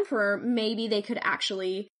convince the emperor, maybe they could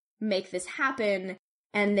actually make this happen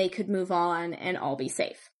and they could move on and all be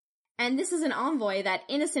safe. And this is an envoy that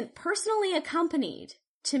Innocent personally accompanied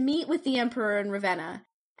to meet with the emperor in Ravenna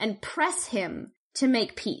and press him to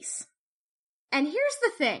make peace. And here's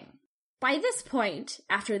the thing. By this point,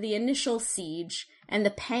 after the initial siege and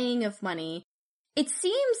the paying of money, it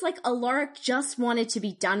seems like Alaric just wanted to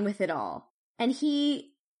be done with it all. And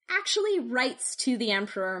he actually writes to the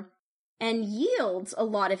emperor and yields a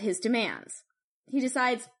lot of his demands. He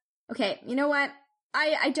decides, okay, you know what?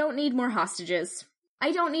 I don't need more hostages.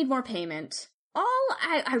 I don't need more payment. All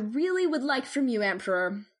I really would like from you,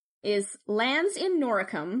 Emperor, is lands in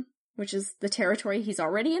Noricum, which is the territory he's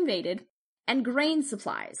already invaded, and grain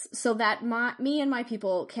supplies, so that me and my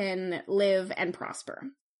people can live and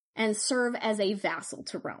prosper, and serve as a vassal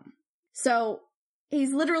to Rome. So,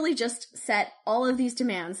 he's literally just set all of these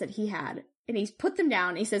demands that he had, and he's put them down,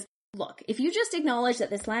 and he says, look, if you just acknowledge that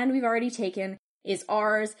this land we've already taken is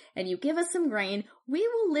ours, and you give us some grain, we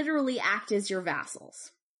will literally act as your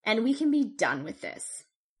vassals. And we can be done with this.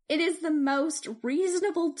 It is the most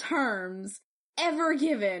reasonable terms ever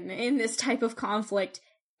given in this type of conflict,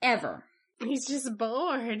 ever. He's just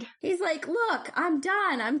bored. He's like, look, I'm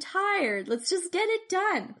done, I'm tired, let's just get it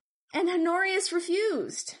done. And Honorius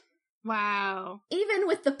refused. Wow. Even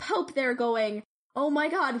with the Pope there going, oh my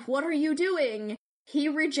god, what are you doing? He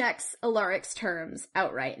rejects Alaric's terms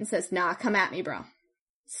outright and says, nah, come at me, bro.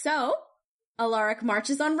 So, Alaric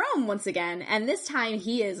marches on Rome once again, and this time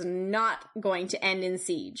he is not going to end in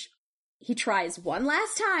siege. He tries one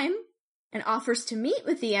last time and offers to meet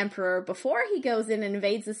with the emperor before he goes in and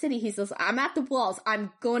invades the city. He says, I'm at the walls,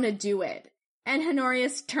 I'm gonna do it. And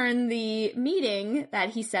Honorius turned the meeting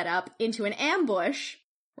that he set up into an ambush,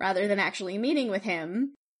 rather than actually meeting with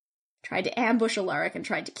him. Tried to ambush Alaric and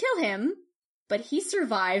tried to kill him, but he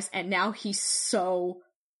survives, and now he's so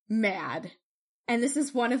mad. And this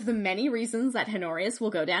is one of the many reasons that Honorius will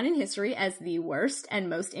go down in history as the worst and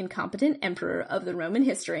most incompetent emperor of the Roman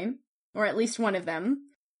history, or at least one of them.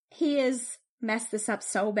 He has messed this up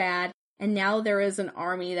so bad, and now there is an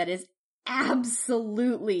army that is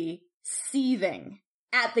absolutely seething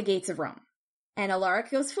at the gates of Rome. And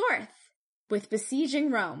Alaric goes forth with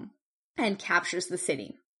besieging Rome and captures the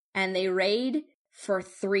city. And they raid for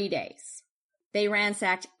 3 days. They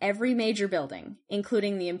ransacked every major building,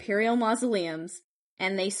 including the imperial mausoleums,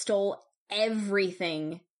 and they stole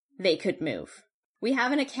everything they could move. We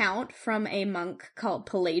have an account from a monk called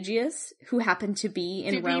Pelagius, who happened to be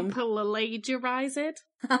in Rome. Did he plagiarize it?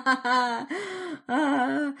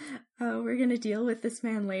 We're gonna deal with this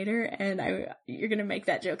man later, and you're gonna make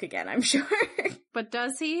that joke again, I'm sure. But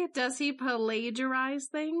does he? Does he plagiarize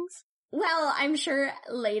things? Well, I'm sure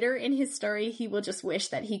later in his story he will just wish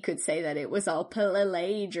that he could say that it was all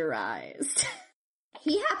plagiarized.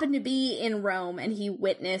 He happened to be in Rome, and he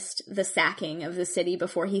witnessed the sacking of the city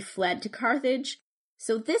before he fled to Carthage.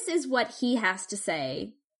 So this is what he has to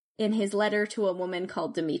say in his letter to a woman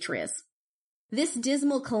called Demetrius. This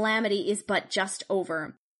dismal calamity is but just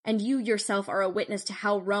over, and you yourself are a witness to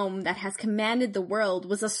how Rome, that has commanded the world,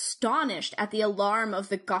 was astonished at the alarm of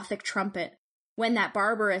the Gothic trumpet, when that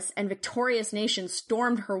barbarous and victorious nation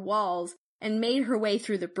stormed her walls and made her way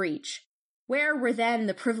through the breach. Where were then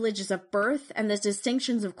the privileges of birth and the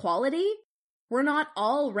distinctions of quality? Were not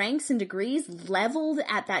all ranks and degrees leveled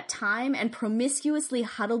at that time and promiscuously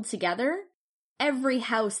huddled together? Every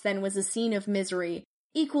house then was a scene of misery,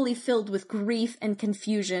 equally filled with grief and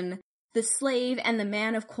confusion. The slave and the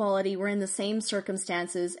man of quality were in the same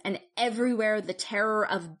circumstances, and everywhere the terror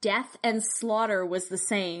of death and slaughter was the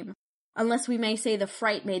same, unless we may say the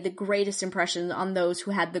fright made the greatest impression on those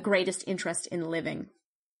who had the greatest interest in living.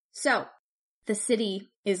 So, the city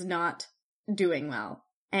is not doing well.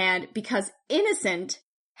 And because Innocent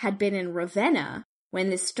had been in Ravenna when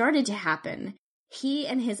this started to happen, he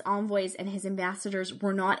and his envoys and his ambassadors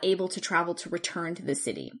were not able to travel to return to the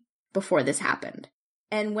city before this happened.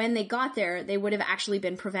 And when they got there, they would have actually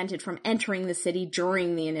been prevented from entering the city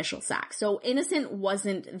during the initial sack. So Innocent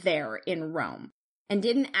wasn't there in Rome and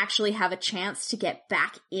didn't actually have a chance to get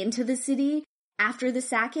back into the city after the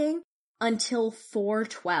sacking until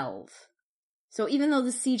 412. So even though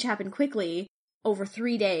the siege happened quickly, over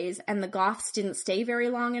 3 days, and the Goths didn't stay very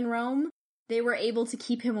long in Rome, they were able to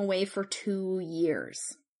keep him away for 2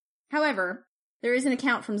 years. However, there is an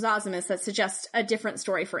account from Zosimus that suggests a different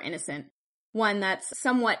story for Innocent, one that's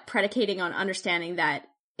somewhat predicating on understanding that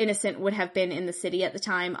Innocent would have been in the city at the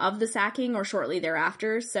time of the sacking or shortly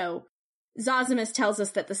thereafter. So Zosimus tells us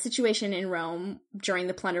that the situation in Rome during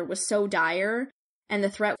the plunder was so dire and the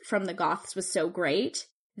threat from the Goths was so great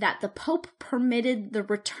that the Pope permitted the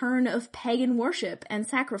return of pagan worship and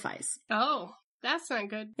sacrifice. Oh, that's not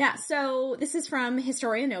good. Yeah, so this is from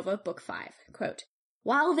Historia Nova, Book 5. Quote,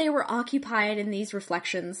 "While they were occupied in these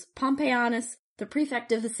reflections, Pompeianus, the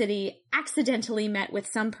prefect of the city, accidentally met with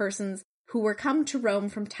some persons who were come to Rome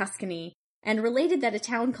from Tuscany, and related that a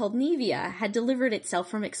town called Nevia had delivered itself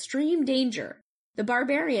from extreme danger, the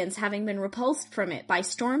barbarians having been repulsed from it by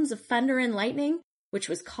storms of thunder and lightning, which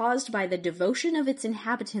was caused by the devotion of its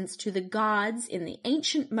inhabitants to the gods in the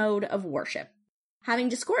ancient mode of worship. Having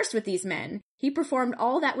discoursed with these men, he performed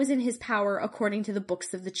all that was in his power according to the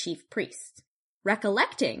books of the chief priests.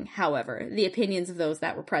 Recollecting, however, the opinions of those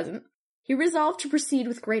that were present, he resolved to proceed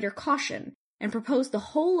with greater caution, and proposed the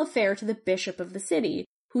whole affair to the bishop of the city,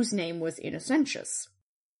 whose name was Innocentius.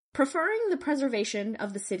 Preferring the preservation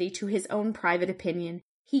of the city to his own private opinion,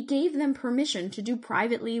 he gave them permission to do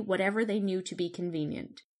privately whatever they knew to be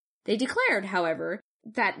convenient. They declared, however,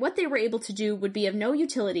 that what they were able to do would be of no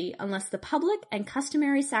utility unless the public and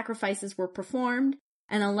customary sacrifices were performed,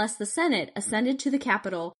 and unless the Senate ascended to the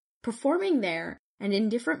Capitol, performing there, and in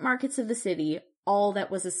different markets of the city, all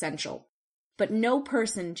that was essential. But no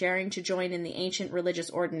person daring to join in the ancient religious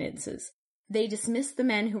ordinances. They dismissed the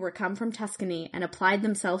men who were come from Tuscany, and applied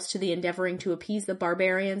themselves to the endeavoring to appease the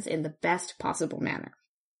barbarians in the best possible manner."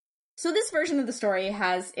 So this version of the story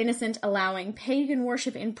has Innocent allowing pagan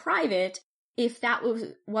worship in private if that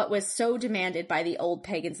was what was so demanded by the old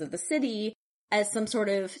pagans of the city as some sort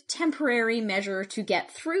of temporary measure to get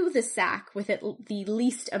through the sack with the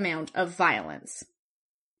least amount of violence.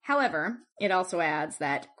 However, it also adds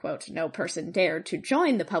that, quote, "no person dared to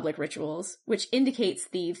join the public rituals," which indicates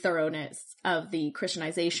the thoroughness of the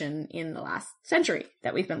Christianization in the last century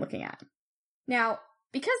that we've been looking at. Now,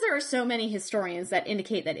 because there are so many historians that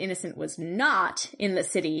indicate that Innocent was not in the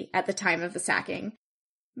city at the time of the sacking,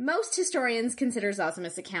 most historians consider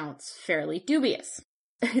Zosimus' accounts fairly dubious.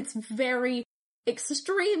 It's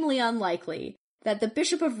extremely unlikely that the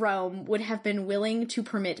Bishop of Rome would have been willing to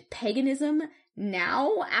permit paganism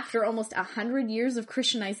now, after almost 100 years of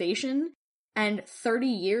Christianization and 30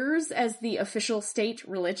 years as the official state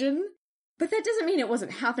religion. But that doesn't mean it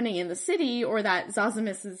wasn't happening in the city, or that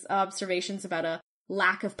Zosimus' observations about a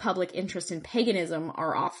lack of public interest in paganism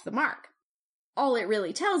are off the mark. All it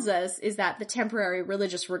really tells us is that the temporary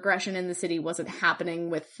religious regression in the city wasn't happening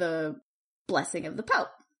with the blessing of the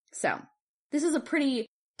Pope. So, this is a pretty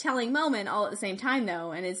telling moment all at the same time,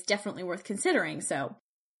 though, and it's definitely worth considering. So,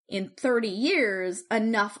 in 30 years,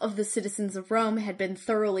 enough of the citizens of Rome had been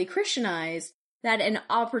thoroughly Christianized that an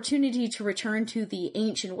opportunity to return to the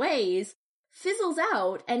ancient ways fizzles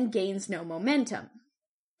out and gains no momentum.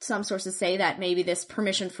 Some sources say that maybe this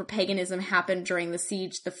permission for paganism happened during the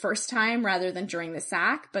siege the first time rather than during the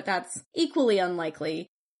sack, but that's equally unlikely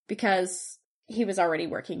because he was already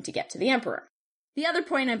working to get to the emperor. The other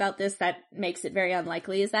point about this that makes it very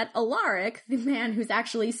unlikely is that Alaric, the man who's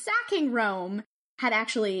actually sacking Rome, had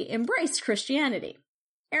actually embraced Christianity.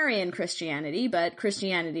 Arian Christianity, but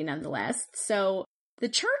Christianity nonetheless. So the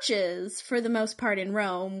churches, for the most part in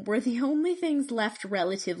Rome, were the only things left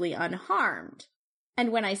relatively unharmed.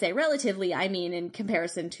 And when I say relatively, I mean in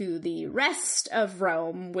comparison to the rest of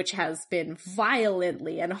Rome, which has been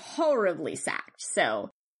violently and horribly sacked. So,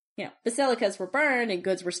 basilicas were burned and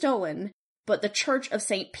goods were stolen, but the Church of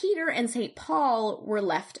St. Peter and St. Paul were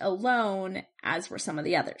left alone, as were some of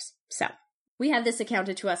the others. So, we have this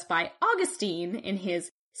accounted to us by Augustine in his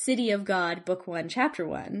City of God, Book 1, Chapter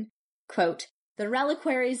 1. Quote, "The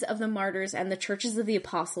reliquaries of the martyrs and the churches of the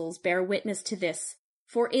apostles bear witness to this,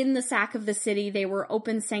 for in the sack of the city they were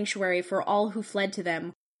open sanctuary for all who fled to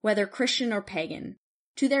them, whether Christian or pagan.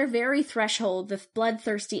 To their very threshold the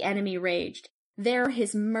bloodthirsty enemy raged. There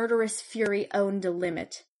his murderous fury owned a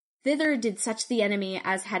limit. Thither did such the enemy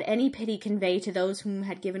as had any pity convey to those whom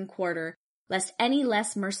had given quarter, lest any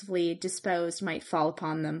less mercifully disposed might fall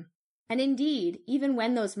upon them. And indeed, even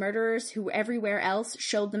when those murderers who everywhere else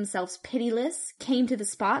showed themselves pitiless came to the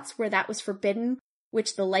spots where that was forbidden,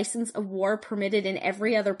 which the license of war permitted in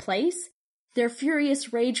every other place, their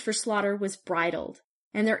furious rage for slaughter was bridled,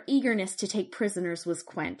 and their eagerness to take prisoners was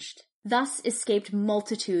quenched. Thus escaped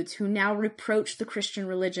multitudes who now reproach the Christian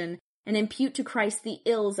religion and impute to Christ the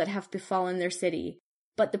ills that have befallen their city,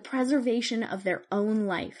 but the preservation of their own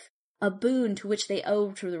life, a boon to which they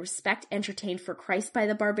owe to the respect entertained for Christ by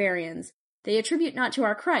the barbarians, they attribute not to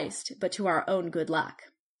our Christ, but to our own good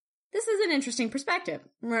luck." This is an interesting perspective.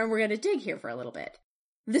 We're going to dig here for a little bit.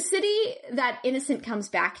 The city that Innocent comes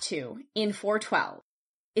back to in 412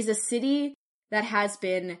 is a city that has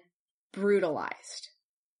been brutalized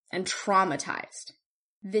and traumatized.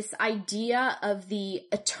 This idea of the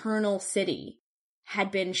eternal city had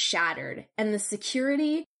been shattered, and the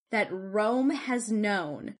security that Rome has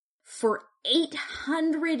known for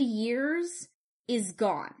 800 years is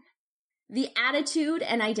gone. The attitude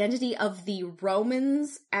and identity of the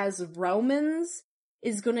Romans as Romans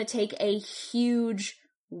is going to take a huge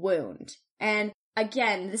wound. And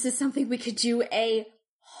again, this is something we could do a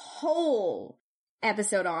whole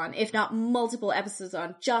episode on, if not multiple episodes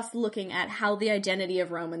on, just looking at how the identity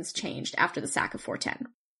of Romans changed after the sack of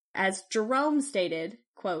 410. As Jerome stated,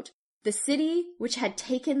 quote, "The city which had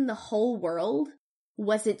taken the whole world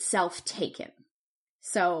was itself taken."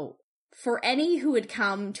 So, for any who had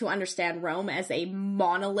come to understand Rome as a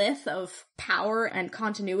monolith of power and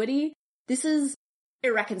continuity, this is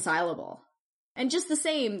irreconcilable. And just the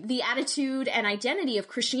same, the attitude and identity of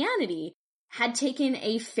Christianity had taken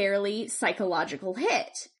a fairly psychological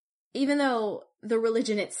hit. Even though the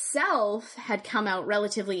religion itself had come out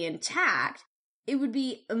relatively intact, it would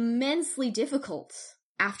be immensely difficult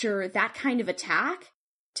after that kind of attack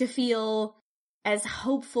to feel as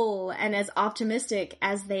hopeful and as optimistic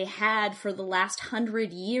as they had for the last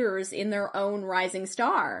 100 years in their own rising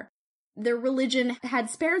star. Their religion had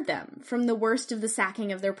spared them from the worst of the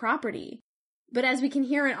sacking of their property. But as we can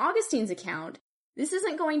hear in Augustine's account, this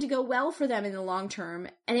isn't going to go well for them in the long term,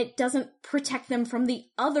 and it doesn't protect them from the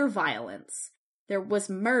other violence. There was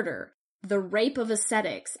murder, the rape of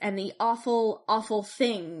ascetics, and the awful, awful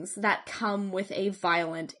things that come with a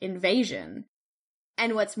violent invasion.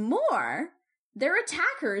 And what's more, their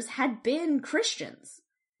attackers had been Christians.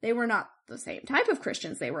 They were not the same type of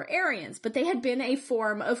Christians, they were Arians, but they had been a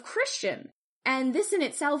form of Christian. And this in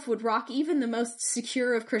itself would rock even the most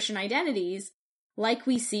secure of Christian identities, like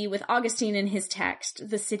we see with Augustine in his text,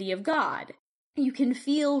 The City of God. You can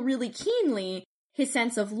feel really keenly his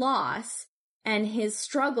sense of loss and his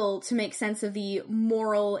struggle to make sense of the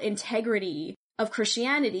moral integrity of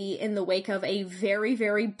Christianity in the wake of a very,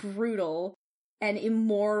 very brutal and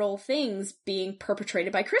immoral things being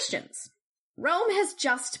perpetrated by Christians. Rome has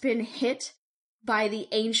just been hit by the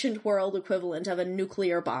ancient world equivalent of a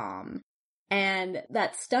nuclear bomb, and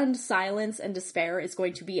that stunned silence and despair is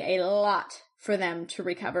going to be a lot for them to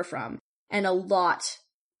recover from, and a lot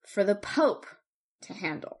for the Pope to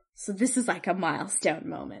handle. So this is like a milestone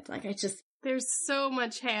moment. There's so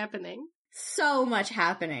much happening. So much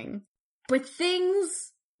happening. But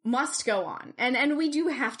things must go on. And we do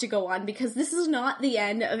have to go on, because this is not the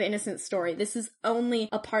end of Innocent's story. This is only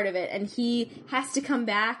a part of it, and he has to come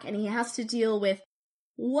back and he has to deal with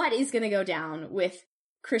what is going to go down with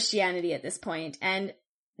Christianity at this point. And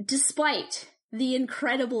despite the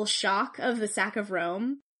incredible shock of the sack of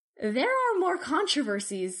Rome, there are more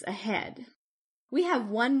controversies ahead. We have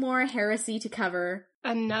one more heresy to cover.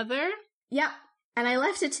 Another? Yep. And I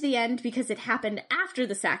left it to the end because it happened after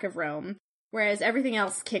the sack of Rome, whereas everything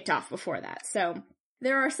else kicked off before that. So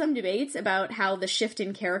there are some debates about how the shift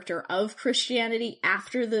in character of Christianity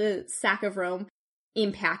after the sack of Rome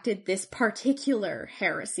impacted this particular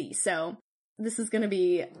heresy. So this is going to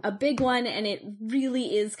be a big one, and it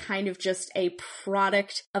really is kind of just a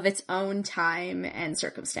product of its own time and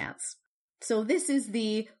circumstance. So this is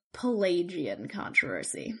the Pelagian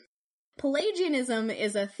controversy. Pelagianism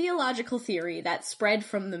is a theological theory that spread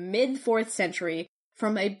from the mid-4th century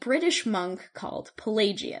from a British monk called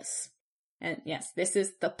Pelagius. And yes, this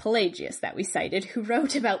is the Pelagius that we cited who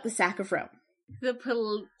wrote about the sack of Rome. Oh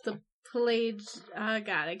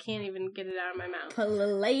God, I can't even get it out of my mouth.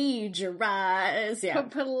 Plagiarize, yeah.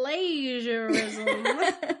 Plagiarism.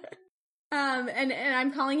 And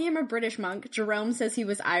I'm calling him a British monk. Jerome says he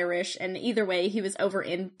was Irish, and either way, he was over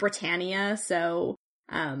in Britannia, so,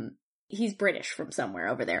 he's British from somewhere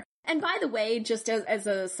over there. And by the way, just as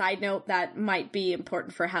a side note that might be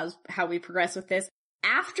important for how we progress with this,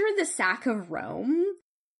 after the sack of Rome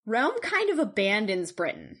kind of abandons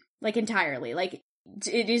Britain, like entirely. Like,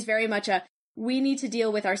 it is very much we need to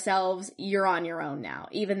deal with ourselves, you're on your own now,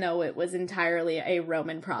 even though it was entirely a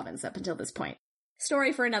Roman province up until this point.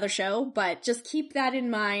 Story for another show, but just keep that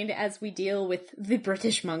in mind as we deal with the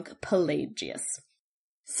British monk Pelagius.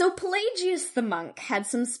 So Pelagius the monk had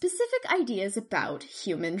some specific ideas about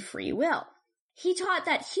human free will. He taught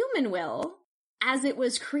that human will, as it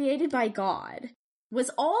was created by God,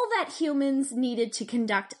 was all that humans needed to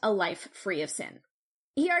conduct a life free of sin.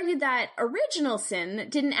 He argued that original sin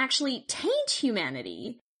didn't actually taint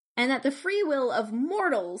humanity, and that the free will of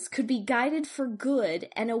mortals could be guided for good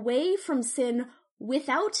and away from sin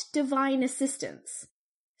without divine assistance.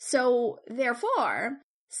 So, therefore,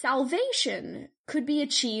 salvation could be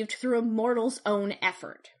achieved through a mortal's own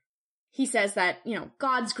effort. He says that,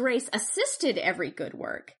 God's grace assisted every good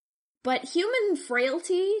work, but human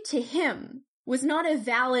frailty to him was not a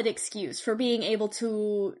valid excuse for being able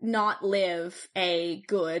to not live a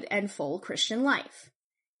good and full Christian life.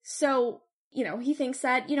 So, he thinks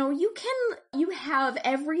that, you have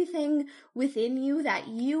everything within you that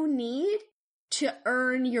you need to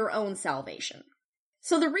earn your own salvation.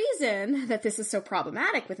 So the reason that this is so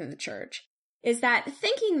problematic within the church is that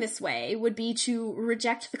thinking this way would be to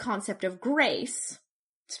reject the concept of grace,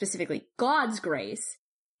 specifically God's grace,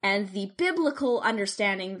 and the biblical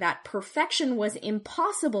understanding that perfection was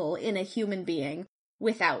impossible in a human being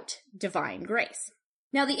without divine grace.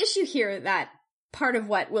 Now, the issue here that part of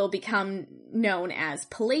what will become known as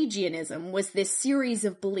Pelagianism was this series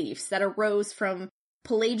of beliefs that arose from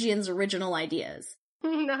Pelagian's original ideas.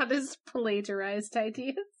 Not his plagiarized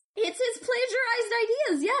ideas. It's his plagiarized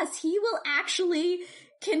ideas, yes. He will actually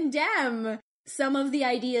condemn some of the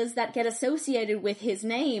ideas that get associated with his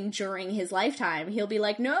name during his lifetime. He'll be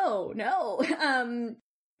like, no,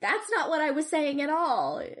 that's not what I was saying at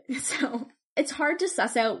all. So it's hard to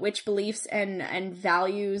suss out which beliefs and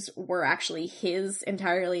values were actually his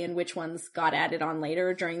entirely and which ones got added on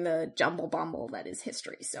later during the jumble bumble that is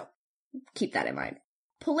history. So keep that in mind.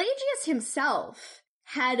 Pelagius himself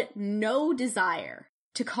had no desire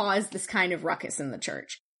to cause this kind of ruckus in the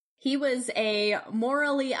church. He was a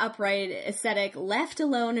morally upright ascetic left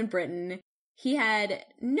alone in Britain. He had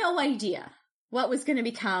no idea what was going to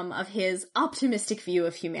become of his optimistic view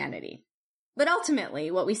of humanity. But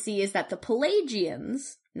ultimately, what we see is that the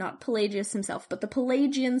Pelagians, not Pelagius himself, but the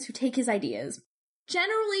Pelagians who take his ideas,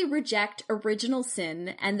 generally reject original sin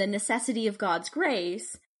and the necessity of God's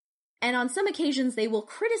grace, and on some occasions they will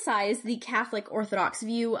criticize the Catholic Orthodox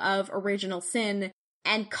view of original sin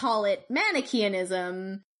and call it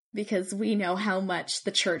Manichaeanism, because we know how much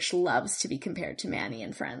the church loves to be compared to Manny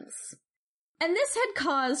and friends. And this had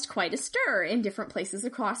caused quite a stir in different places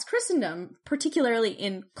across Christendom, particularly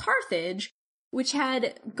in Carthage, which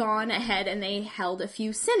had gone ahead and they held a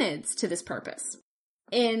few synods to this purpose.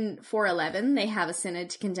 In 411, they have a synod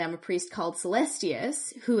to condemn a priest called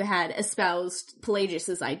Celestius, who had espoused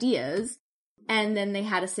Pelagius's ideas, and then they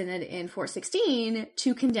had a synod in 416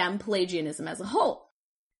 to condemn Pelagianism as a whole.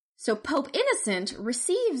 So Pope Innocent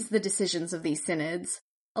receives the decisions of these synods,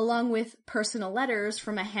 along with personal letters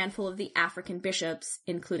from a handful of the African bishops,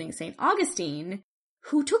 including St. Augustine,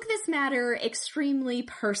 who took this matter extremely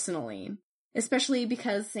personally, especially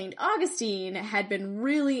because St. Augustine had been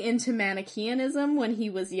really into Manichaeanism when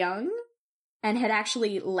he was young, and had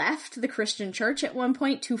actually left the Christian church at one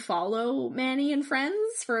point to follow Manny and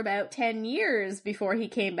friends for about 10 years before he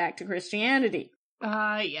came back to Christianity.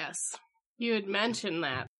 Yes. You had mentioned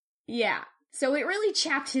that. Yeah. So it really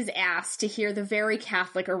chapped his ass to hear the very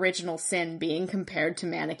Catholic original sin being compared to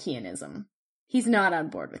Manichaeanism. He's not on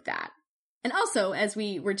board with that. And also, as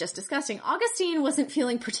we were just discussing, Augustine wasn't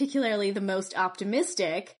feeling particularly the most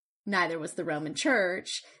optimistic, neither was the Roman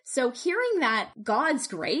Church. So hearing that God's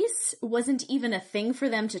grace wasn't even a thing for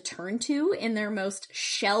them to turn to in their most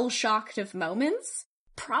shell-shocked of moments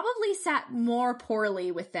probably sat more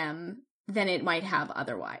poorly with them than it might have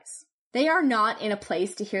otherwise. They are not in a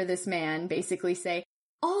place to hear this man basically say,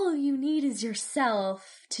 all you need is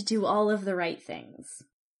yourself to do all of the right things.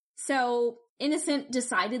 So Innocent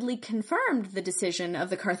decidedly confirmed the decision of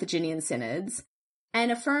the Carthaginian synods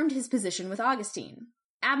and affirmed his position with Augustine.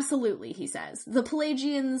 Absolutely, he says. The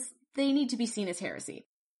Pelagians, they need to be seen as heresy.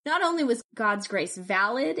 Not only was God's grace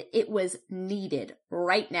valid, it was needed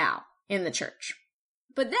right now in the church.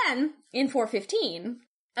 But then, in 415,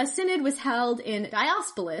 a synod was held in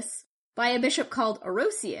Diospolis by a bishop called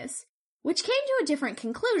Orosius, which came to a different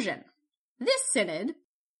conclusion. This synod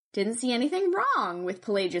didn't see anything wrong with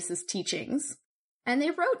Pelagius' teachings, and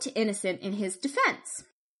they wrote to Innocent in his defense,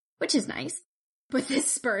 which is nice. But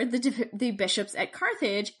this spurred the bishops at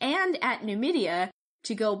Carthage and at Numidia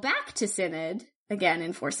to go back to synod, again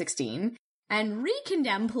in 416, and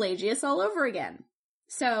re-condemn Pelagius all over again.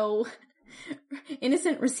 So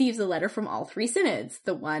Innocent receives a letter from all three synods,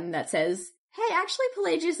 the one that says, hey, actually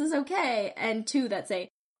Pelagius is okay, and two that say,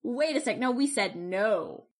 wait a sec, no, we said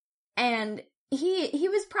no. And he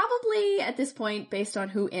was probably, at this point, based on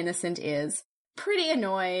who Innocent is, pretty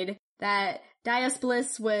annoyed that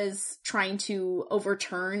Diospolis was trying to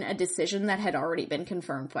overturn a decision that had already been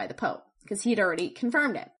confirmed by the Pope, because he'd already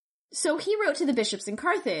confirmed it. So he wrote to the bishops in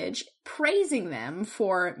Carthage, praising them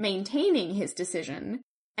for maintaining his decision,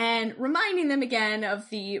 and reminding them again of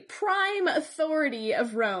the prime authority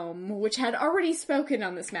of Rome, which had already spoken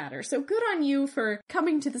on this matter. So good on you for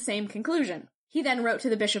coming to the same conclusion. He then wrote to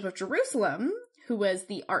the Bishop of Jerusalem, who was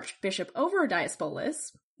the Archbishop over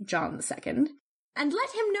Diospolis, John II, and let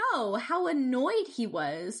him know how annoyed he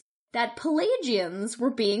was that Pelagians were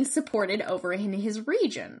being supported over in his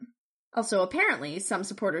region. Also, apparently, some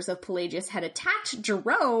supporters of Pelagius had attacked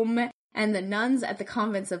Jerome and the nuns at the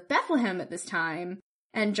convents of Bethlehem at this time,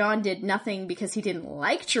 and John did nothing because he didn't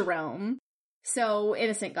like Jerome, so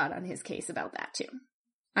Innocent got on his case about that too.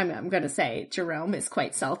 I'm gonna say Jerome is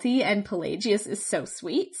quite salty and Pelagius is so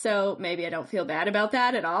sweet, so maybe I don't feel bad about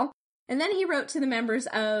that at all. And then he wrote to the members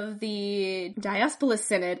of the Diospolis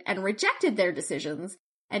Synod and rejected their decisions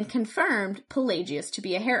and confirmed Pelagius to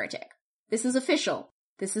be a heretic. This is official.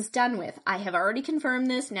 This is done with. I have already confirmed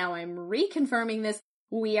this, now I'm reconfirming this.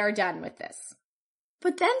 We are done with this.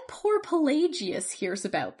 But then poor Pelagius hears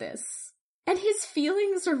about this, and his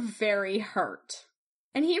feelings are very hurt.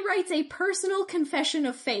 And he writes a personal confession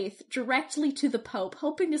of faith directly to the Pope,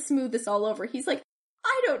 hoping to smooth this all over. He's like,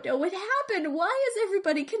 I don't know what happened. Why is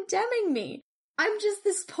everybody condemning me? I'm just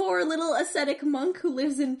this poor little ascetic monk who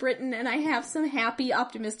lives in Britain, and I have some happy,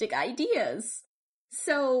 optimistic ideas.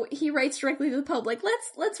 So he writes directly to the Pope, like,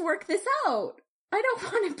 let's work this out. I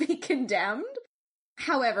don't want to be condemned.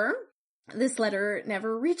 However, this letter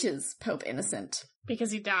never reaches Pope Innocent.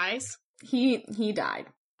 Because he dies? He died.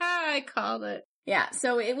 I called it. Yeah,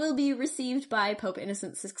 so it will be received by Pope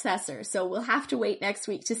Innocent's successor, so we'll have to wait next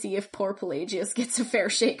week to see if poor Pelagius gets a fair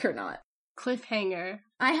shake or not. Cliffhanger.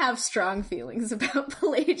 I have strong feelings about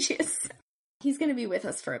Pelagius. He's going to be with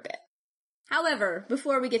us for a bit. However,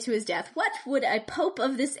 before we get to his death, what would a pope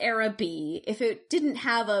of this era be if it didn't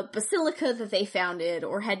have a basilica that they founded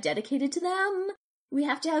or had dedicated to them? We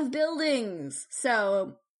have to have buildings.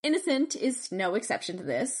 So Innocent is no exception to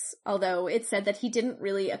this, although it said that he didn't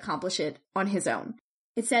really accomplish it on his own.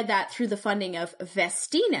 It said that through the funding of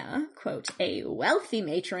Vestina, quote, a wealthy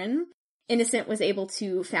matron, Innocent was able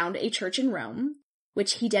to found a church in Rome,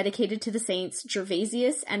 which he dedicated to the saints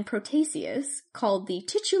Gervasius and Protasius, called the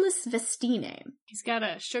Titulus Vestinae. He's got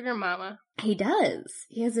a sugar mama. He does.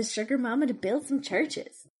 He has a sugar mama to build some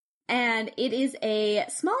churches. And it is a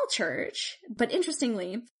small church, but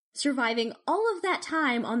interestingly, surviving all of that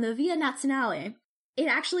time on the Via Nazionale. It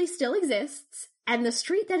actually still exists, and the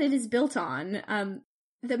street that it is built on,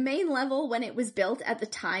 the main level when it was built at the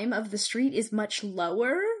time of the street is much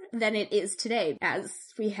lower than it is today. As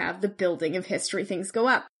we have the building of history, things go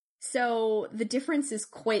up. So the difference is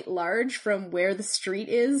quite large from where the street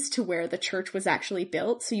is to where the church was actually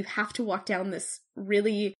built. So you have to walk down this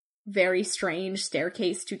really very strange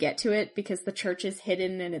staircase to get to it because the church is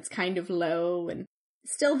hidden and it's kind of low, and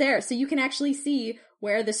Still there, so you can actually see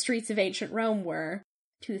where the streets of ancient Rome were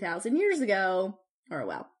 2,000 years ago, or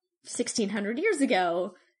 1,600 years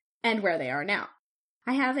ago, and where they are now.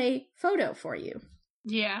 I have a photo for you.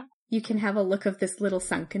 Yeah. You can have a look of this little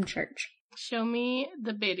sunken church. Show me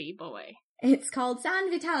the biddy boy. It's called San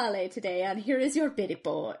Vitale today, and here is your biddy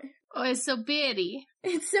boy. Oh, it's so biddy.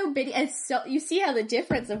 It's so biddy. And so you see how the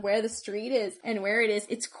difference of where the street is and where it is,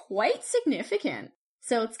 it's quite significant.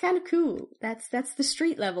 So it's kind of cool. That's the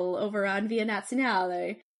street level over on Via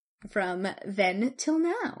Nazionale from then till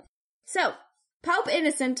now. So, Pope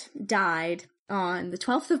Innocent died on the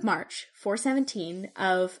 12th of March, 417,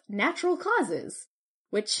 of natural causes,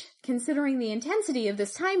 which, considering the intensity of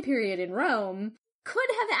this time period in Rome, could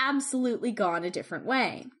have absolutely gone a different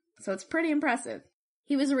way. So it's pretty impressive.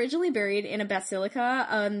 He was originally buried in a basilica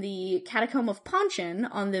on the Catacomb of Pontian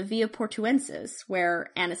on the Via Portuensis,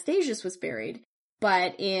 where Anastasius was buried.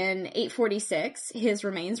 But in 846, his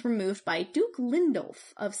remains were moved by Duke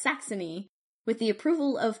Lindolf of Saxony, with the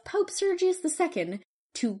approval of Pope Sergius II,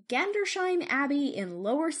 to Gandersheim Abbey in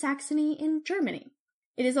Lower Saxony in Germany.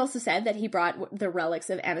 It is also said that he brought the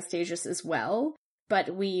relics of Anastasius as well,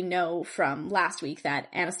 but we know from last week that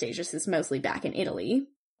Anastasius is mostly back in Italy.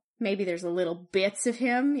 Maybe there's a little bits of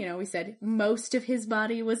him, we said most of his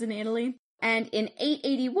body was in Italy. And in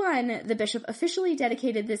 881, the bishop officially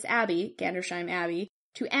dedicated this abbey, Gandersheim Abbey,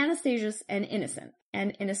 to Anastasius and Innocent.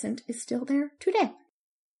 And Innocent is still there today.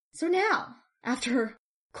 So now, after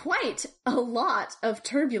quite a lot of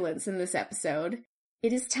turbulence in this episode,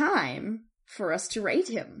 it is time for us to rate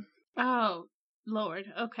him. Oh,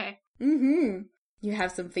 Lord. Okay. You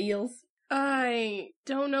have some feels? I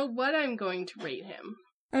don't know what I'm going to rate him.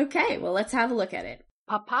 Okay, well, let's have a look at it.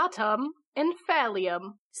 Papatum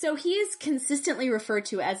Infallium. So he is consistently referred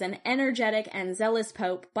to as an energetic and zealous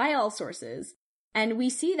pope by all sources, and we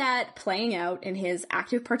see that playing out in his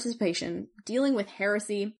active participation, dealing with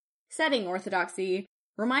heresy, setting orthodoxy,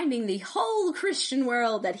 reminding the whole Christian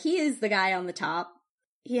world that he is the guy on the top.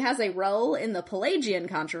 He has a role in the Pelagian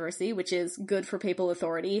controversy, which is good for papal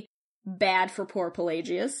authority, bad for poor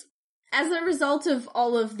Pelagius. As a result of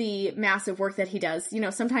all of the massive work that he does,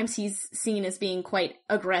 sometimes he's seen as being quite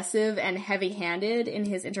aggressive and heavy-handed in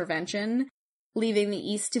his intervention, leaving the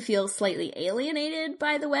East to feel slightly alienated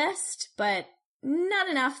by the West, but not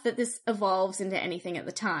enough that this evolves into anything at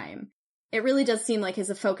the time. It really does seem like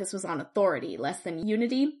his focus was on authority, less than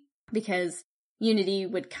unity, because unity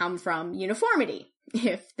would come from uniformity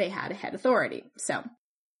if they had a head authority. So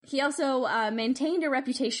he also maintained a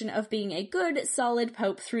reputation of being a good, solid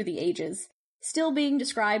pope through the ages, still being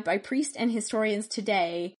described by priests and historians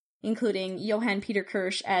today, including Johann Peter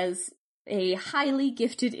Kirsch, as a highly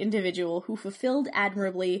gifted individual who fulfilled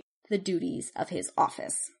admirably the duties of his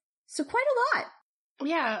office. So quite a lot.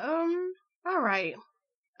 Yeah, alright.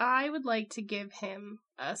 I would like to give him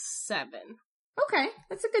a 7. Okay,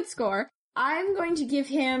 that's a good score. I'm going to give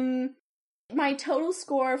him... My total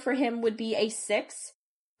score for him would be a 6,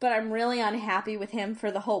 but I'm really unhappy with him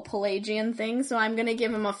for the whole Pelagian thing, so I'm gonna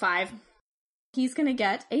give him a 5. He's gonna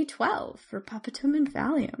get a 12 for Papatum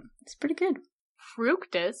Infallium. It's pretty good.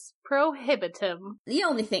 Fructus Prohibitum. The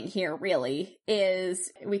only thing here, really,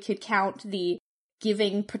 is we could count the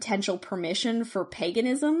giving potential permission for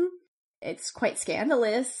paganism. It's quite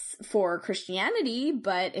scandalous for Christianity,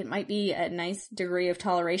 but it might be a nice degree of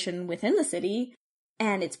toleration within the city,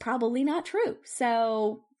 and it's probably not true.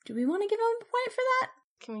 So, do we want to give him a point for that?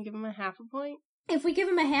 Can we give him a half a point? If we give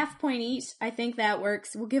him a half point each, I think that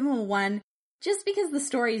works. We'll give him a 1, just because the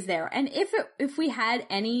story's there. And if we had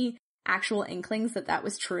any actual inklings that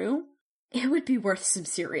was true, it would be worth some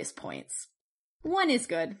serious points. 1 is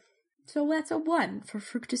good. So that's a 1 for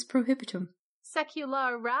Fructus Prohibitum.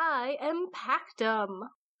 Seculari Impactum.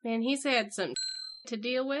 Man, he's had some to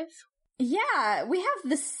deal with. Yeah, we have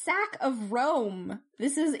the sack of Rome.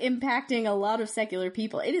 This is impacting a lot of secular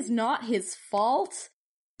people. It is not his fault,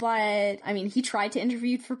 but, he tried to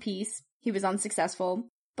interview for peace. He was unsuccessful.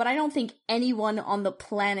 But I don't think anyone on the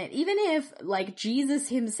planet, even if, Jesus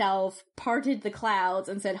himself parted the clouds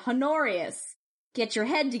and said, Honorius, get your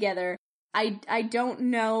head together, I don't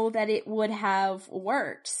know that it would have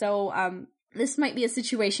worked. So, this might be a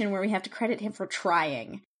situation where we have to credit him for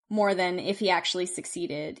trying, more than if he actually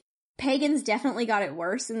succeeded. Pagans definitely got it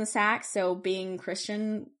worse in the sack, so being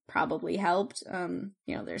Christian probably helped.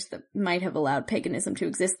 There's the might have allowed paganism to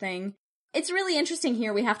exist thing. It's really interesting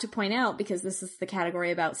here, we have to point out, because this is the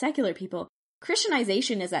category about secular people,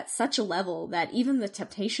 Christianization is at such a level that even the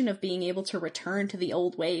temptation of being able to return to the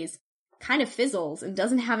old ways kind of fizzles and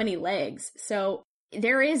doesn't have any legs. So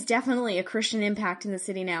there is definitely a Christian impact in the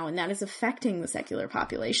city now, and that is affecting the secular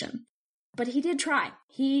population. But he did try.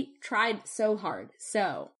 He tried so hard.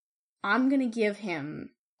 So I'm gonna give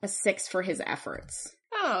him a 6 for his efforts.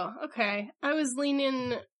 Oh, okay. I was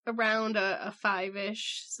leaning around a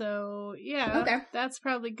 5-ish, so yeah. Okay. That's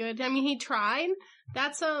probably good. I mean, he tried.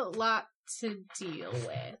 That's a lot to deal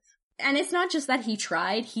with. And it's not just that he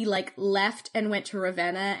tried, he left and went to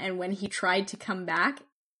Ravenna, and when he tried to come back,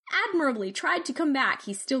 admirably tried to come back,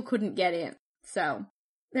 he still couldn't get in. So,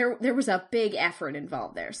 there was a big effort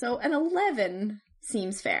involved there. So, an 11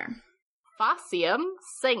 seems fair. Facium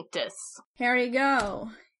Sanctus. Here you go.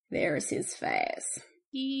 There's his face.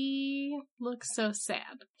 He looks so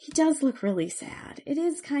sad. He does look really sad. It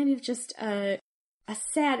is kind of just a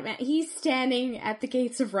sad man. He's standing at the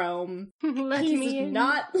gates of Rome. Let He's me in.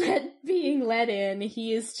 not being let in.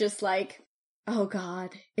 He is just like, oh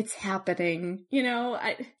God, it's happening.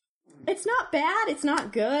 It's not bad. It's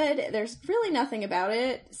not good. There's really nothing about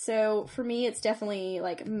it. So for me, it's definitely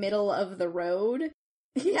middle of the road.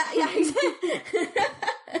 Yeah.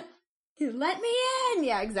 Let me in.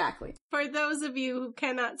 Yeah, exactly. For those of you who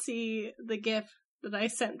cannot see the GIF that I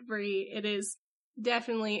sent Bree, it is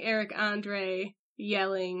definitely Eric Andre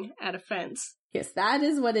yelling at a fence. Yes, that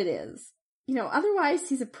is what it is. Otherwise,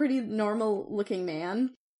 he's a pretty normal-looking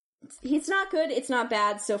man. He's not good, it's not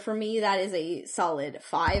bad, so for me, that is a solid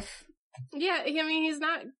 5. Yeah, I mean, he's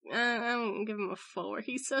not, I don't give him a 4.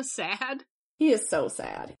 He's so sad. He is so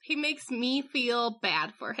sad. He makes me feel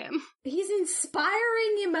bad for him. He's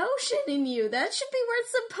inspiring emotion in you. That should be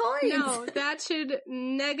worth some points. No, that should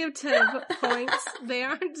negative points. They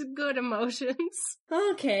aren't good emotions.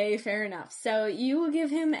 Okay, fair enough. So you will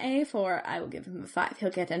give him a 4. I will give him a 5.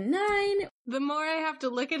 He'll get a 9. The more I have to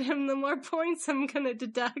look at him, the more points I'm gonna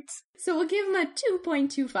deduct. So we'll give him a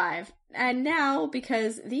 2.25. And now,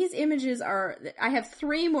 because these images I have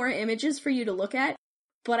 3 more images for you to look at,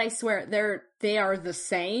 but I swear, they are the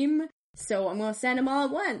same, so I'm gonna send them all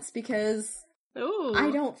at once, because Ooh.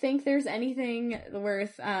 I don't think there's anything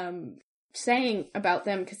worth, saying about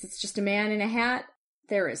them, because it's just a man in a hat.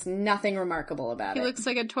 There is nothing remarkable about it. He looks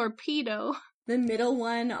like a torpedo. The middle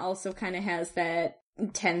one also kind of has that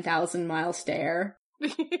 10,000 mile stare.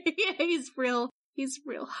 Yeah, he's real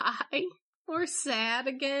high. Or sad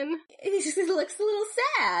again. He just looks a little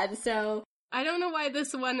sad, so... I don't know why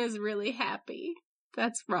this one is really happy.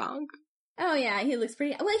 That's wrong. Oh yeah, he looks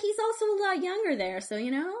pretty... Well, he's also a lot younger there, so,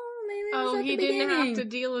 maybe it was at the he didn't beginning. have to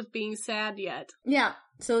deal with being sad yet. Yeah,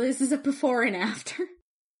 so this is a before and after.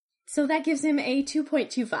 So that gives him a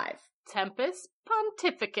 2.25. Tempus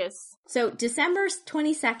Pontificus. So December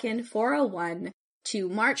 22nd, 401 to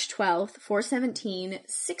March 12th, 417,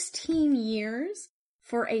 16 years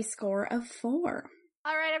for a score of 4.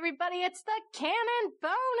 All right, everybody, it's the canon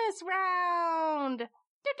bonus round.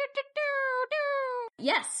 Do-do-do-do-do.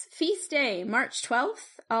 Yes, feast day, March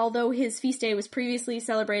 12th. Although his feast day was previously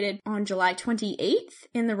celebrated on July 28th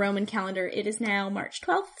in the Roman calendar, it is now March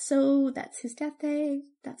 12th, so that's his death day.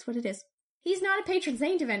 That's what it is. He's not a patron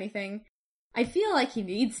saint of anything. I feel like he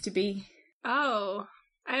needs to be. Oh,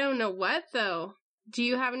 I don't know what, though. Do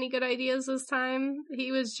you have any good ideas this time?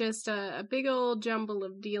 He was just a big old jumble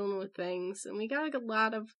of dealing with things, and we got a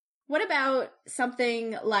lot of... What about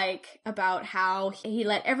something about how he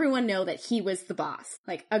let everyone know that he was the boss?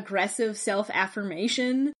 Aggressive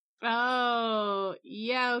self-affirmation? Oh,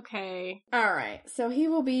 yeah, okay. Alright, so he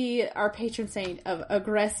will be our patron saint of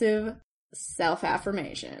aggressive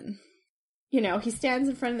self-affirmation. He stands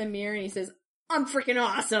in front of the mirror and he says, "I'm freaking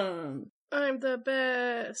awesome!" I'm the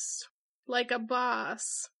best. Like a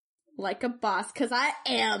boss. Like a boss, 'cause I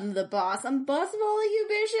am the boss. I'm boss of all of you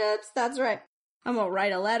bishops. That's right. I'm gonna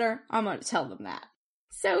write a letter. I'm gonna tell them that.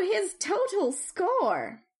 So his total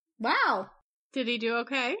score. Wow. Did he do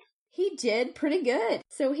okay? He did pretty good.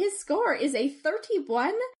 So his score is a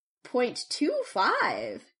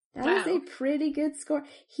 31.25. That is a pretty good score.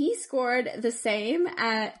 He scored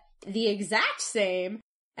the exact same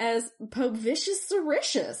as Pope Vicious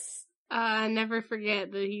Siricius. Never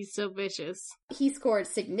forget that he's so vicious. He scored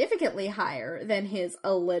significantly higher than his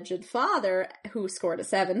alleged father, who scored a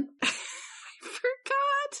 7.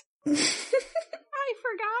 I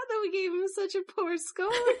forgot that we gave him such a poor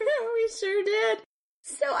score. We sure did.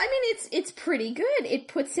 So, I mean, it's pretty good. It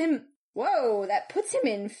puts him, that puts him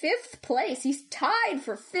in 5th place. He's tied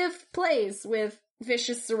for 5th place with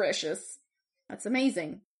Vicious Siricius. That's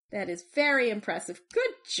amazing. That is very impressive.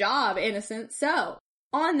 Good job, Innocent. So,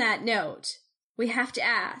 on that note, we have to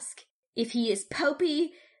ask if he is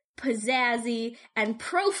popey, pizzazzy, and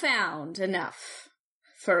profound enough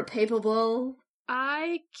for a papal bull.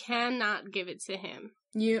 I cannot give it to him.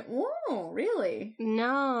 Oh, really?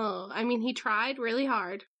 No. I mean, he tried really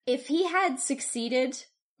hard. If he had succeeded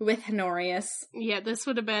with Honorius. Yeah, this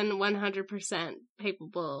would have been 100%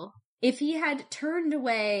 papal. If he had turned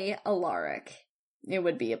away Alaric, it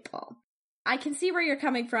would be a Paul. I can see where you're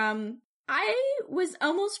coming from. I was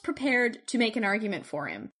almost prepared to make an argument for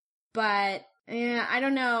him, but I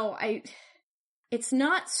don't know. It's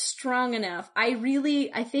not strong enough. I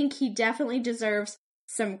think he definitely deserves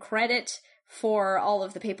some credit for all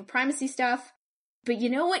of the papal primacy stuff. But you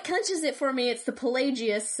know what clinches it for me? It's the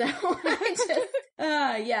Pelagius, so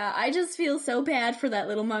I just feel so bad for that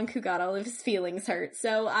little monk who got all of his feelings hurt.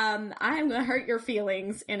 So, I'm gonna hurt your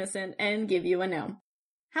feelings, Innocent, and give you a no.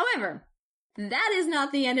 However, that is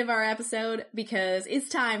not the end of our episode, because it's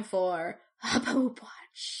time for a Pope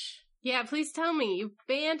Watch. Yeah, please tell me. You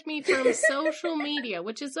banned me from social media,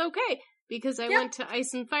 which is okay, because I went to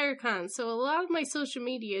Ice and FireCon, so a lot of my social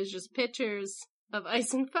media is just pictures of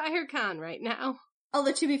Ice and FireCon right now.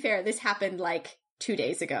 Although, to be fair, this happened, 2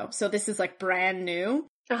 days ago, so this is, brand new,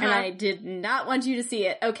 and I did not want you to see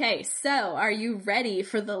it. Okay, so, are you ready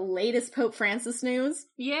for the latest Pope Francis news?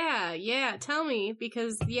 Yeah, tell me,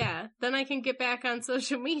 because, then I can get back on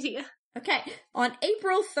social media. Okay, on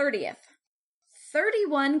April 30th,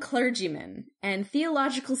 31 clergymen and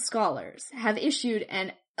theological scholars have issued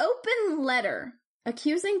an open letter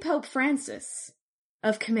accusing Pope Francis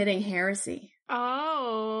of committing heresy.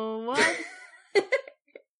 Oh, what?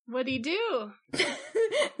 What'd he do?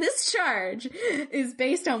 This charge is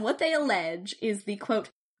based on what they allege is the, quote,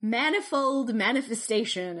 manifold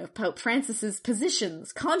manifestation of Pope Francis's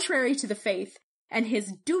positions contrary to the faith and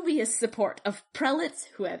his dubious support of prelates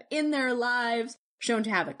who have in their lives shown to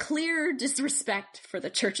have a clear disrespect for the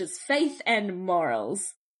Church's faith and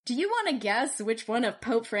morals. Do you want to guess which one of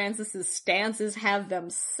Pope Francis's stances have them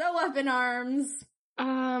so up in arms?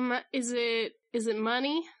 Is it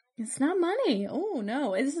money? It's not money. Oh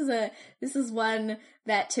no, this is one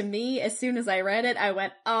that to me, as soon as I read it, I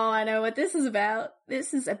went, oh, I know what this is about.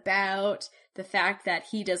 This is about the fact that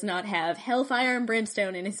he does not have hellfire and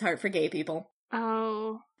brimstone in his heart for gay people.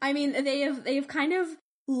 Oh. I mean, they've kind of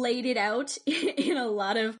laid it out in a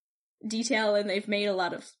lot of detail and they've made a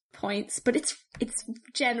lot of points, but it's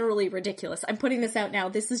generally ridiculous. I'm putting this out now.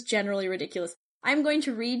 This is generally ridiculous. I'm going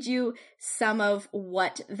to read you some of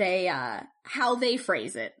what how they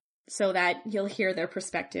phrase it, so that you'll hear their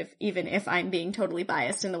perspective, even if I'm being totally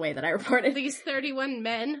biased in the way that I report it. These 31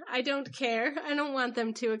 men, I don't care. I don't want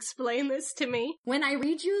them to explain this to me. When I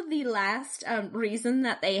read you the last reason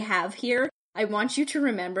that they have here, I want you to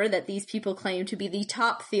remember that these people claim to be the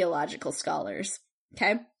top theological scholars.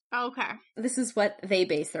 Okay? Okay. This is what they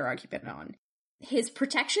base their argument on. His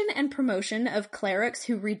protection and promotion of clerics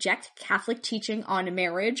who reject Catholic teaching on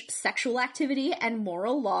marriage, sexual activity, and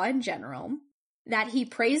moral law in general. That he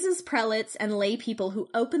praises prelates and lay people who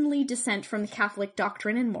openly dissent from Catholic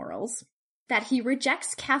doctrine and morals. That he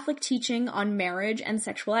rejects Catholic teaching on marriage and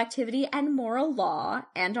sexual activity and moral law,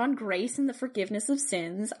 and on grace and the forgiveness of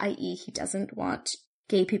sins, i.e. he doesn't want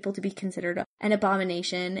gay people to be considered an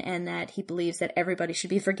abomination, and that he believes that everybody should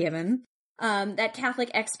be forgiven. That Catholic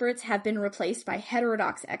experts have been replaced by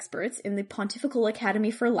heterodox experts in the Pontifical Academy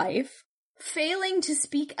for Life. Failing to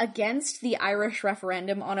speak against the Irish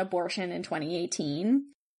referendum on abortion in 2018.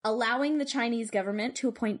 Allowing the Chinese government to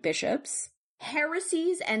appoint bishops.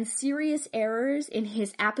 Heresies and serious errors in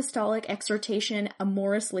his apostolic exhortation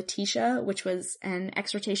Amoris Laetitia, which was an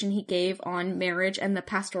exhortation he gave on marriage and the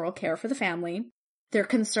pastoral care for the family. They're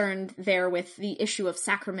concerned there with the issue of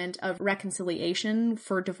sacrament of reconciliation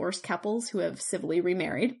for divorced couples who have civilly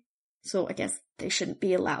remarried. So I guess they shouldn't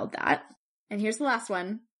be allowed that. And here's the last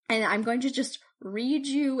one. And I'm going to just read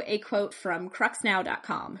you a quote from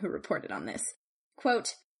cruxnow.com, who reported on this.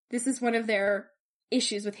 Quote, this is one of their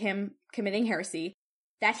issues with him committing heresy,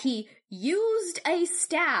 that he used a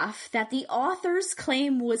staff that the authors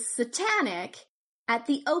claim was satanic at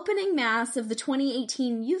the opening mass of the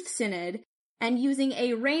 2018 Youth Synod and using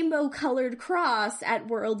a rainbow-colored cross at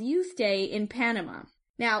World Youth Day in Panama.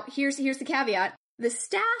 Now, here's the caveat. The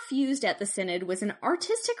staff used at the Synod was an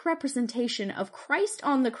artistic representation of Christ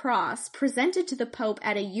on the cross presented to the Pope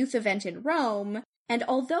at a youth event in Rome, and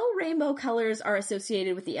although rainbow colors are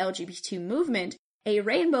associated with the LGBT movement, a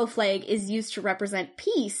rainbow flag is used to represent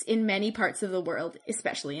peace in many parts of the world,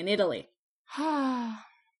 especially in Italy.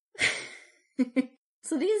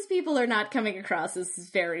 So these people are not coming across as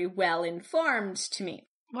very well informed to me.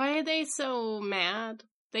 Why are they so mad?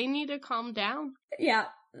 They need to calm down. Yeah,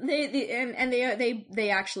 they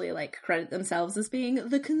actually credit themselves as being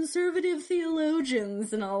the conservative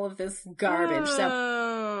theologians and all of this garbage.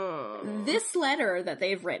 So this letter that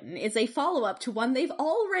they've written is a follow-up to one they've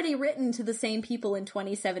already written to the same people in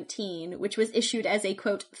 2017, which was issued as a,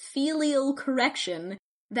 quote, filial correction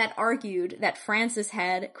that argued that Francis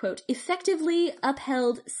had, quote, effectively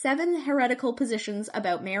upheld 7 heretical positions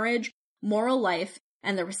about marriage, moral life,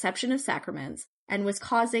 and the reception of sacraments, and was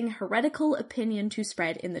causing heretical opinion to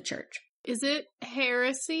spread in the church. Is it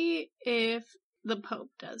heresy if the Pope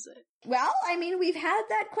does it? Well, I mean, we've had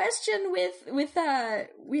that question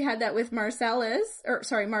we had that with Marcellinus.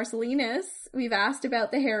 We've asked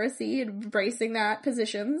about the heresy and embracing that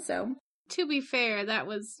position, so. To be fair, that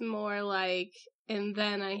was more like, and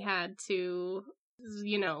then I had to,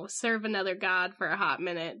 serve another god for a hot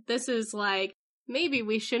minute. This is like, maybe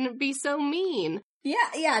we shouldn't be so mean.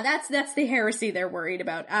 Yeah, that's the heresy they're worried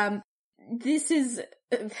about. This is,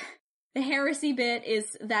 the heresy bit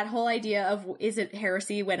is that whole idea of, is it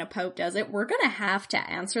heresy when a pope does it? We're gonna have to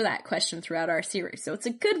answer that question throughout our series, so it's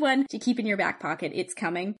a good one to keep in your back pocket. It's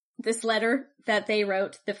coming. This letter that they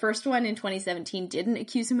wrote, the first one in 2017 didn't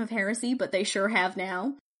accuse him of heresy, but they sure have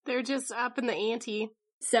now. They're just up in the ante.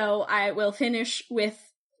 So I will finish with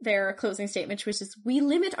their closing statement, which is, we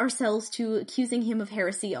limit ourselves to accusing him of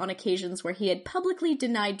heresy on occasions where he had publicly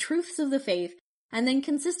denied truths of the faith and then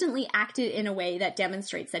consistently acted in a way that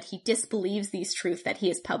demonstrates that he disbelieves these truths that he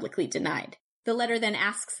has publicly denied. The letter then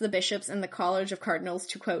asks the bishops and the College of Cardinals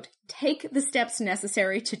to, quote, take the steps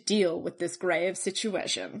necessary to deal with this grave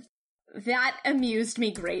situation. That amused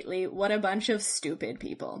me greatly. What a bunch of stupid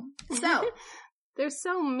people. So, they're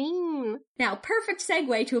so mean. Now, perfect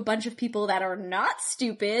segue to a bunch of people that are not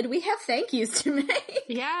stupid. We have thank yous to make.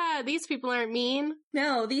 Yeah, these people aren't mean.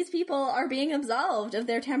 No, these people are being absolved of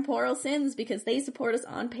their temporal sins because they support us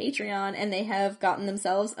on Patreon and they have gotten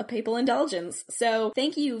themselves a papal indulgence. So,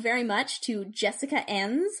 thank you very much to Jessica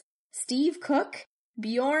Enns, Steve Cook,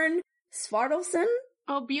 Bjorn Svardelson.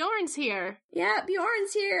 Oh, Bjorn's here. Yeah,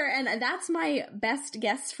 Bjorn's here, and that's my best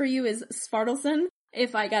guess for you is Svardelson.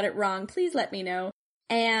 If I got it wrong, please let me know.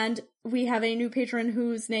 And we have a new patron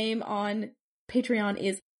whose name on Patreon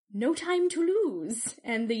is No Time to Lose.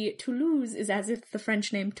 And the Toulouse is as if the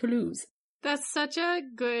French name Toulouse. That's such a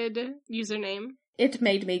good username. It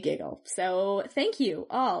made me giggle. So thank you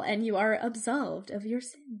all, and you are absolved of your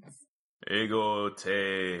sins. Ego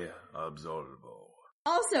te absolvo.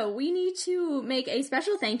 Also, we need to make a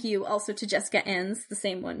special thank you also to Jessica Enns, the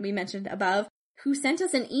same one we mentioned above, who sent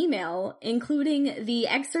us an email including the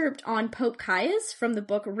excerpt on Pope Caius from the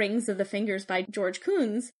book Rings of the Fingers by George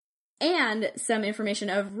Kunz, and some information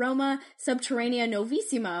of Roma Subterranea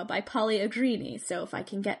Novissima by Polly Agrini. So if I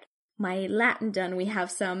can get my Latin done, we have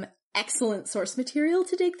some excellent source material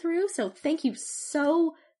to dig through. So thank you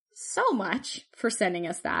so much for sending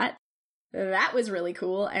us that. That was really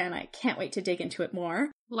cool, and I can't wait to dig into it more.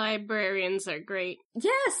 Librarians are great.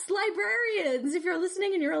 Yes, librarians! If you're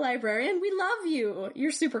listening and you're a librarian, we love you!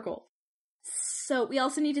 You're super cool. So we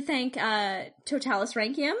also need to thank Totalis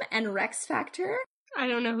Rankium and Rex Factor. I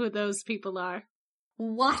don't know who those people are.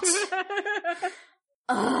 What?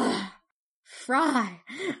 Fry.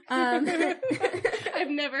 I've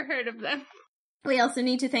never heard of them. We also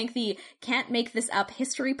need to thank the Can't Make This Up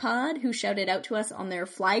History Pod, who shouted out to us on their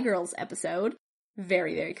Fly Girls episode.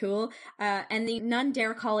 Very, very cool. And the None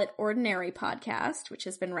Dare Call It Ordinary podcast, which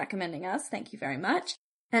has been recommending us. Thank you very much.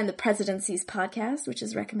 And the Presidencies podcast, which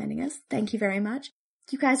is recommending us. Thank you very much.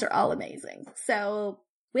 You guys are all amazing. So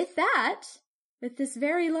with that, with this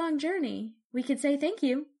very long journey, we could say thank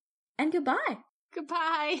you and goodbye.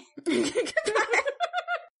 Goodbye. Goodbye.